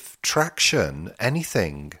bit of traction,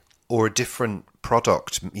 anything. Or a different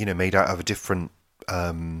product, made out of a different... what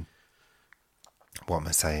am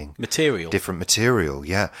I saying? Material. Different material,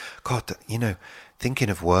 yeah. God,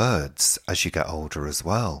 thinking of words as you get older as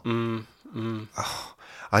well. Oh,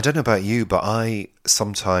 I don't know about you, but I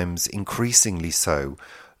sometimes, increasingly so,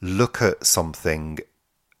 look at something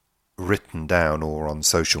written down or on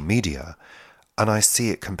social media and I see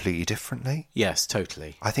it completely differently. Yes,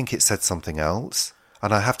 totally. I think it said something else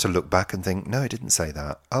and I have to look back and think, no, it didn't say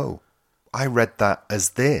that. Oh, I read that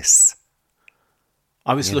as this.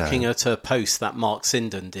 I was looking at a post that Mark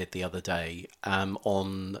Sinden did the other day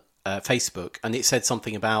on Facebook, and it said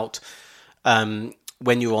something about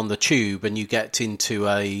when you're on the tube and you get into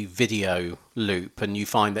a video loop and you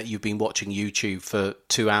find that you've been watching YouTube for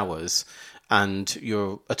 2 hours and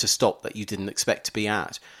you're at a stop that you didn't expect to be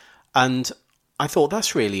at. And I thought,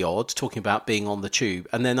 that's really odd, talking about being on the tube.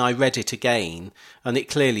 And then I read it again, and it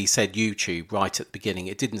clearly said YouTube right at the beginning.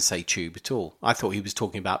 It didn't say tube at all. I thought he was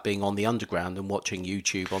talking about being on the underground and watching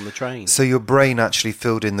YouTube on the train. So your brain actually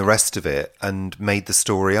filled in the rest of it and made the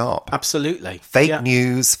story up? Absolutely. Fake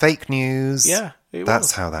news. Yeah,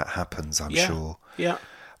 That's how that happens, I'm sure. Yeah.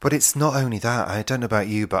 But it's not only that. I don't know about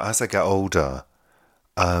you, but as I get older,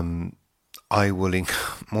 I will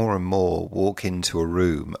more and more walk into a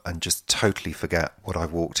room and just totally forget what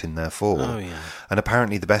I've walked in there for. Oh, yeah. And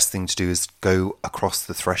apparently the best thing to do is go across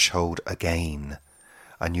the threshold again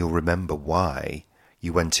and you'll remember why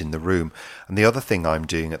you went in the room. And the other thing I'm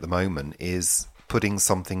doing at the moment is putting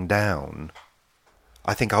something down.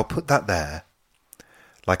 I think I'll put that there,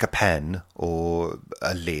 like a pen or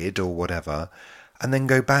a lid or whatever, and then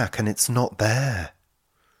go back and it's not there.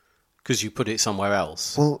 Because you put it somewhere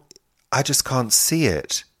else? Well, I just can't see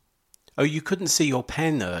it. Oh, you couldn't see your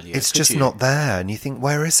pen earlier, It's just not there. And you think,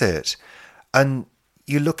 where is it? And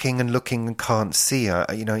you're looking and can't see.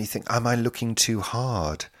 You think, am I looking too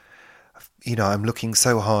hard? I'm looking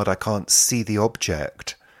so hard I can't see the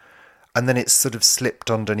object. And then it's sort of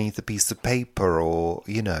slipped underneath a piece of paper or,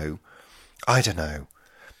 I don't know.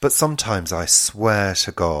 But sometimes I swear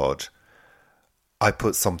to God, I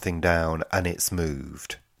put something down and it's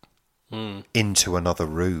moved into another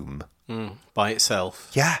room. By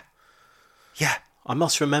itself. Yeah. Yeah. I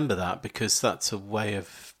must remember that, because that's a way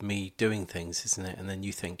of me doing things, isn't it? And then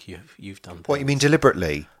you think you've done things. What, you mean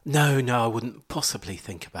deliberately? No, I wouldn't possibly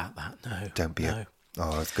think about that. No. Don't be no.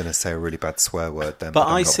 I was going to say a really bad swear word then. But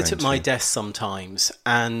I'm I not sit going at my to. desk sometimes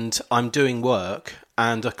and I'm doing work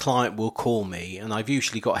and a client will call me, and I've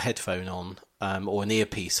usually got a headphone on or an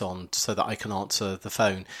earpiece on so that I can answer the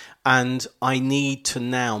phone. And I need to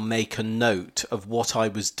now make a note of what I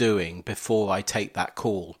was doing before I take that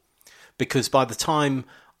call. Because by the time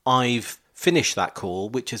I've finished that call,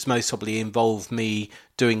 which has most probably involved me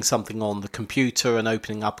doing something on the computer and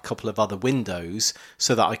opening up a couple of other windows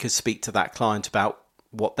so that I could speak to that client about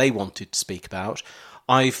what they wanted to speak about,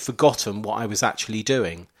 I've forgotten what I was actually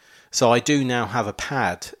doing. So I do now have a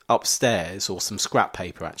pad upstairs, or some scrap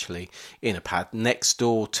paper actually, in a pad next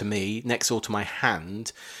door to me, next door to my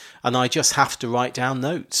hand, and I just have to write down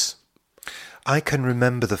notes. I can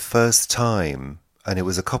remember the first time, and it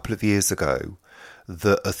was a couple of years ago,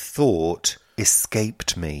 that a thought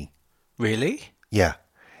escaped me. Really? Yeah.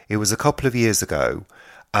 It was a couple of years ago,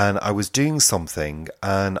 and I was doing something,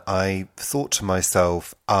 and I thought to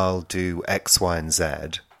myself, I'll do X, Y, and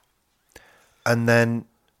Z. And then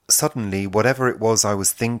suddenly, whatever it was I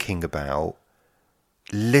was thinking about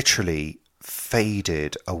literally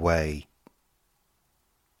faded away.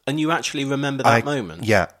 And you actually remember that moment?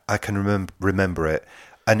 Yeah, I can remember it.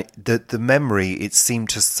 And the memory, it seemed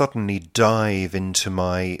to suddenly dive into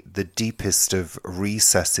the deepest of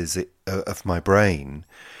recesses of my brain.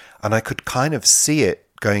 And I could kind of see it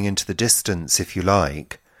going into the distance, if you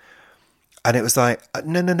like. And it was like,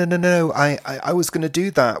 no, I was going to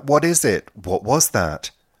do that. What is it? What was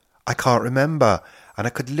that? I can't remember. And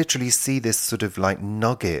I could literally see this sort of like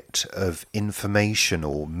nugget of information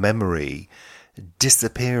or memory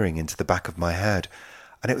disappearing into the back of my head.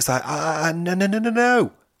 And it was like,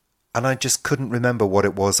 no. And I just couldn't remember what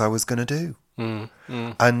it was I was going to do.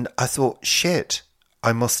 And I thought, shit,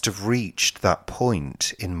 I must have reached that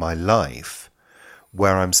point in my life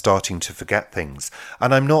where I'm starting to forget things.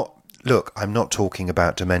 And I'm not talking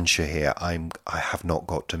about dementia here. I have not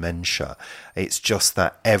got dementia. It's just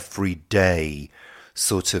that everyday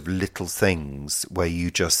sort of little things where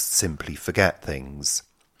you just simply forget things.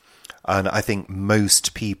 And I think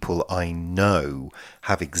most people I know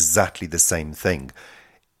have exactly the same thing.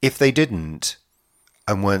 If they didn't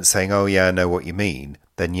and weren't saying, oh yeah, I know what you mean,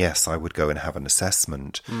 then yes, I would go and have an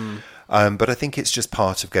assessment. But I think it's just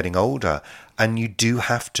part of getting older. And you do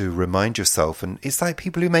have to remind yourself, and it's like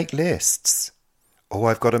people who make lists. Oh,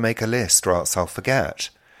 I've got to make a list or else I'll forget.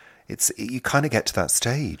 You kind of get to that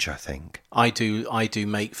stage, I think. I do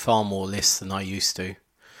make far more lists than I used to.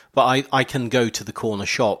 But I can go to the corner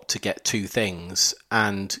shop to get two things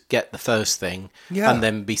and get the first thing, and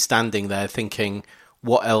then be standing there thinking,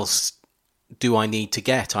 what else do I need to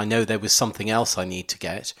get? I know there was something else I need to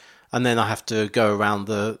get. And then I have to go around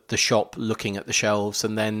the shop looking at the shelves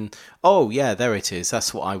and then, oh yeah, there it is.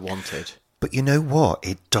 That's what I wanted. But you know what?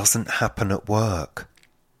 It doesn't happen at work.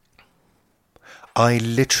 I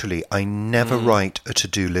never write a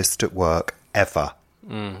to-do list at work, ever.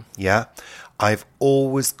 Yeah? I've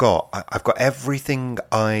got everything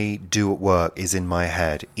I do at work is in my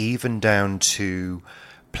head, even down to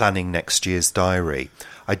planning next year's diary.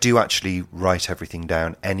 I do actually write everything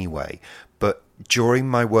down anyway, but during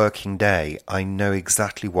my working day, I know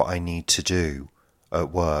exactly what I need to do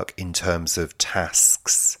at work in terms of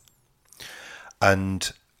tasks,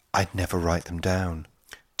 and I'd never write them down.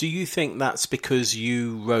 Do you think that's because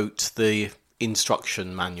you wrote the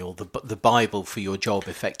instruction manual, the Bible for your job,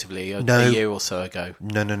 effectively, a year or so ago?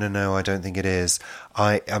 No, I don't think it is.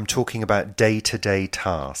 I'm talking about day-to-day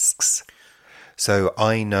tasks. So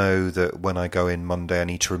I know that when I go in Monday, I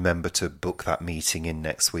need to remember to book that meeting in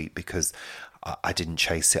next week because I didn't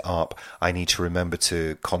chase it up. I need to remember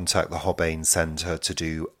to contact the Hobbain Centre to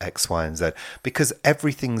do X, Y, and Z, because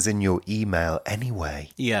everything's in your email anyway.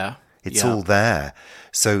 Yeah. It's all there.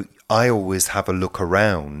 So I always have a look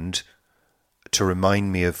around to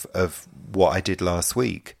remind me of what I did last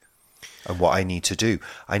week and what I need to do.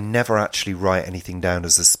 I never actually write anything down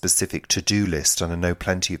as a specific to-do list, and I know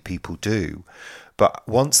plenty of people do. But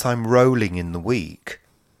once I'm rolling in the week,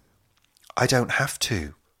 I don't have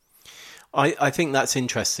to. I think that's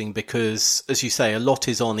interesting because, as you say, a lot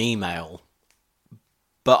is on email.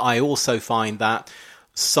 But I also find that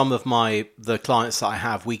some of the clients that I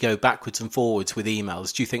have, we go backwards and forwards with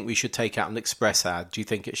emails. Do you think we should take out an express ad? Do you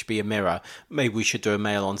think it should be a mirror? Maybe we should do a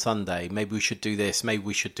mail on Sunday. Maybe we should do this. Maybe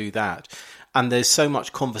we should do that. And there's so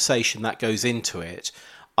much conversation that goes into it.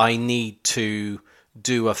 I need to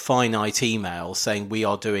do a finite email saying we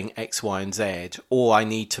are doing X, Y, and Z, or I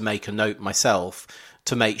need to make a note myself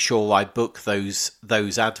to make sure I book those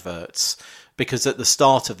adverts. Because at the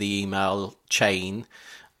start of the email chain,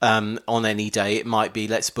 on any day, it might be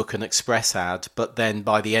let's book an express ad, but then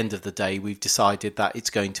by the end of the day, we've decided that it's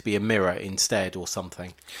going to be a mirror instead or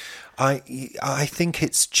something. I think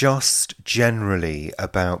it's just generally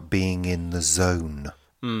about being in the zone.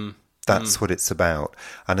 That's what it's about.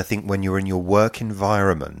 And I think when you're in your work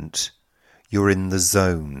environment, you're in the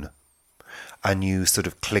zone and you sort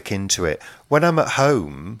of click into it. When I'm at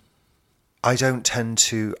home, I don't tend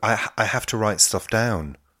to, I have to write stuff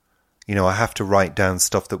down. You know, I have to write down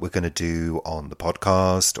stuff that we're going to do on the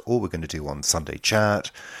podcast or we're going to do on Sunday Chat,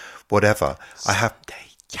 whatever. Sunday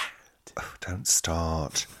Chat. Oh, don't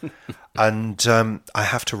start. And I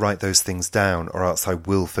have to write those things down or else I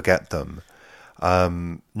will forget them.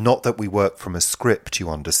 Not that we work from a script, you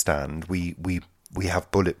understand. We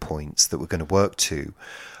have bullet points that we're going to work to.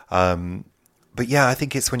 But yeah, I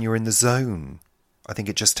think it's when you're in the zone. I think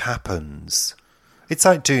it just happens. It's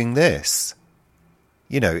like doing this.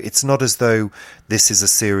 You know, it's not as though this is a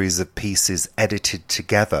series of pieces edited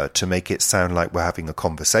together to make it sound like we're having a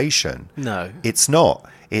conversation. No. It's not.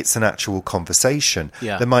 It's an actual conversation.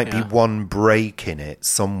 Yeah, there might be one break in it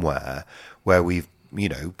somewhere where we've, you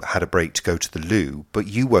know, had a break to go to the loo, but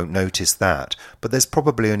you won't notice that. But there's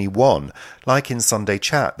probably only one. Like in Sunday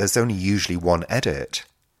Chat, there's only usually one edit.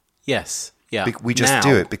 Yes. Yeah. We just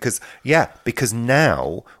do it because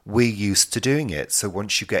now we're used to doing it. So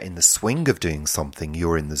once you get in the swing of doing something,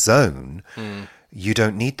 you're in the zone. You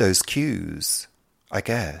don't need those cues, I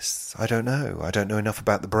guess. I don't know. I don't know enough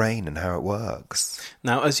about the brain and how it works.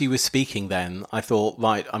 Now, as you were speaking then, I thought,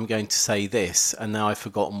 right, I'm going to say this, and now I've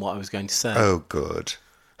forgotten what I was going to say. Oh, good.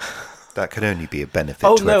 That can only be a benefit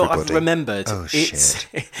to everybody. I've remembered. Oh, shit.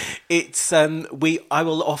 I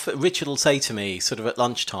will offer, Richard will say to me, sort of at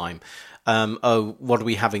lunchtime, what are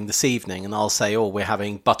we having this evening? And I'll say, we're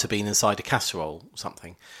having butterbean and cider casserole or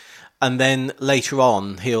something. And then later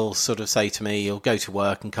on, he'll sort of say to me, he'll go to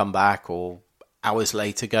work and come back, or hours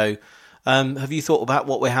later go, have you thought about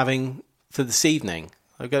what we're having for this evening?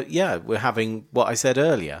 I go, yeah, we're having what I said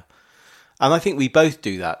earlier. And I think we both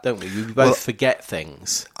do that, don't we? We both forget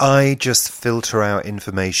things. I just filter out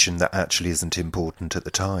information that actually isn't important at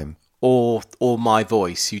the time. Or my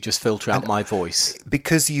voice. You just filter out my voice.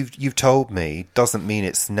 Because you've told me doesn't mean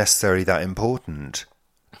it's necessarily that important.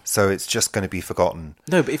 So it's just going to be forgotten.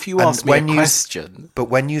 No, but if you ask me a question... But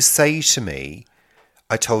when you say to me,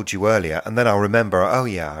 I told you earlier, and then I'll remember, oh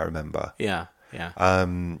yeah, I remember. Yeah.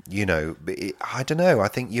 You know, I don't know. I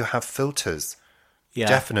think you have filters. Yeah.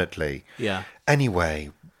 Definitely. Yeah.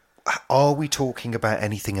 Anyway, are we talking about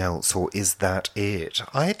anything else, or is that it?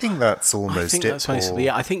 I think that's almost it.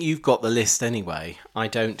 I think you've got the list anyway. I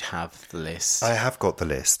don't have the list. I have got the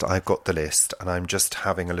list. I've got the list, and I'm just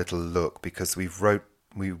having a little look because we wrote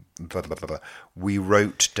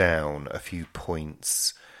down a few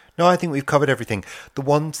points. No, I think we've covered everything. The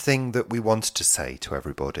one thing that we wanted to say to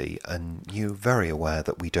everybody, and you're very aware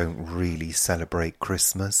that we don't really celebrate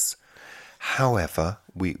Christmas. However,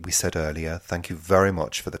 we said earlier, thank you very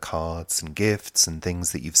much for the cards and gifts and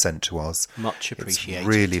things that you've sent to us. Much appreciated. It's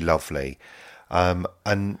really lovely.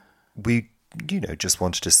 And we, just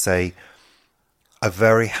wanted to say a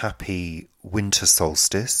very happy winter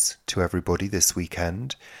solstice to everybody this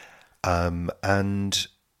weekend. And,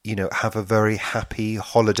 have a very happy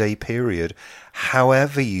holiday period.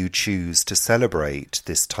 However you choose to celebrate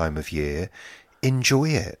this time of year, enjoy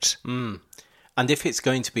it. And if it's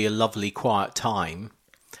going to be a lovely, quiet time,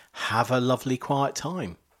 have a lovely, quiet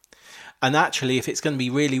time. And actually, if it's going to be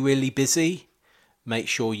really, really busy, make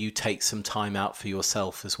sure you take some time out for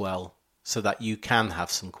yourself as well, so that you can have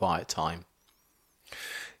some quiet time.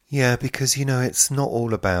 Yeah, because, it's not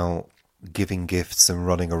all about giving gifts and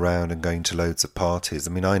running around and going to loads of parties.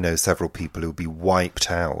 I mean, I know several people who'll be wiped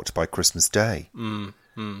out by Christmas Day.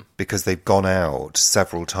 Because they've gone out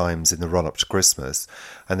several times in the run-up to Christmas,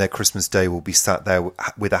 and their Christmas Day will be sat there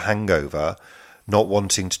with a hangover, not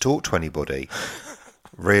wanting to talk to anybody.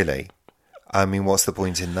 Really. I mean, what's the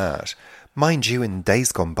point in that? Mind you, in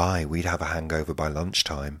days gone by, we'd have a hangover by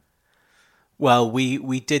lunchtime. Well,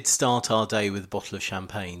 we did start our day with a bottle of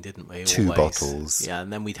champagne, didn't we? Always. 2 bottles. Yeah,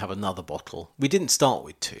 and then we'd have another bottle. We didn't start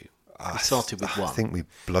with 2. We started with 1. I think we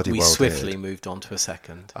bloody well did. We swiftly moved on to a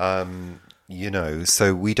second.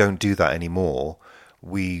 So we don't do that anymore.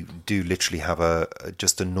 We do literally have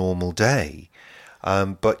just a normal day.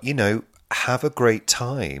 But, have a great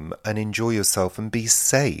time and enjoy yourself and be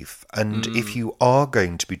safe. And if you are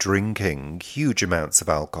going to be drinking huge amounts of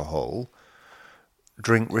alcohol,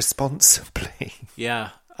 drink responsibly. Yeah,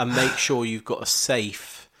 and make sure you've got a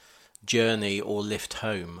safe journey or lift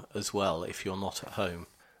home as well if you're not at home.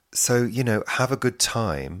 So, have a good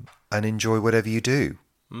time and enjoy whatever you do.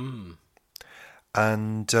 And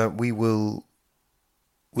we'll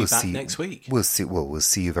Be back see next week. We'll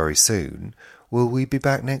see you very soon. Will we be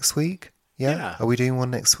back next week? Yeah. Are we doing one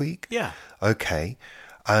next week? Yeah. Okay.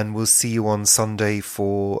 And we'll see you on Sunday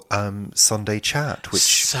for Sunday Chat,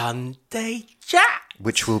 Sunday Chat,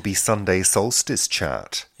 which will be Sunday Solstice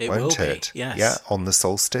Chat, won't it? Yes. Yeah, on the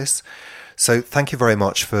solstice. So thank you very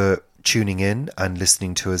much for tuning in and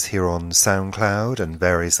listening to us here on SoundCloud and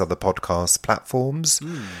various other podcast platforms.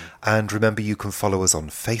 And remember, you can follow us on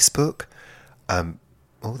Facebook.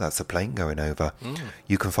 Oh, that's a plane going over.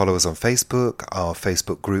 You can follow us on Facebook, our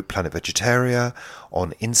Facebook group Planet Vegetaria,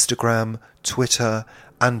 on Instagram, Twitter,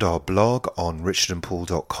 and our blog on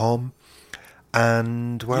richardandpaul.com.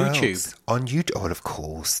 And where YouTube. else? On YouTube. Oh, of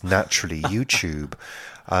course, naturally, YouTube,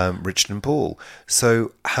 Richard and Paul.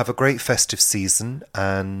 So have a great festive season,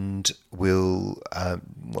 and we'll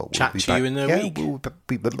Chat be to back. you in a week.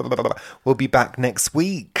 We'll be back next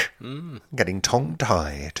week. I'm getting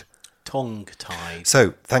tongue-tied. Tongue-tied.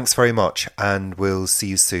 So, thanks very much, and we'll see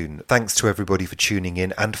you soon. Thanks to everybody for tuning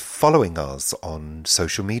in and following us on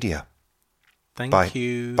social media. Thank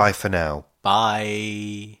you. Bye for now.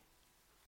 Bye.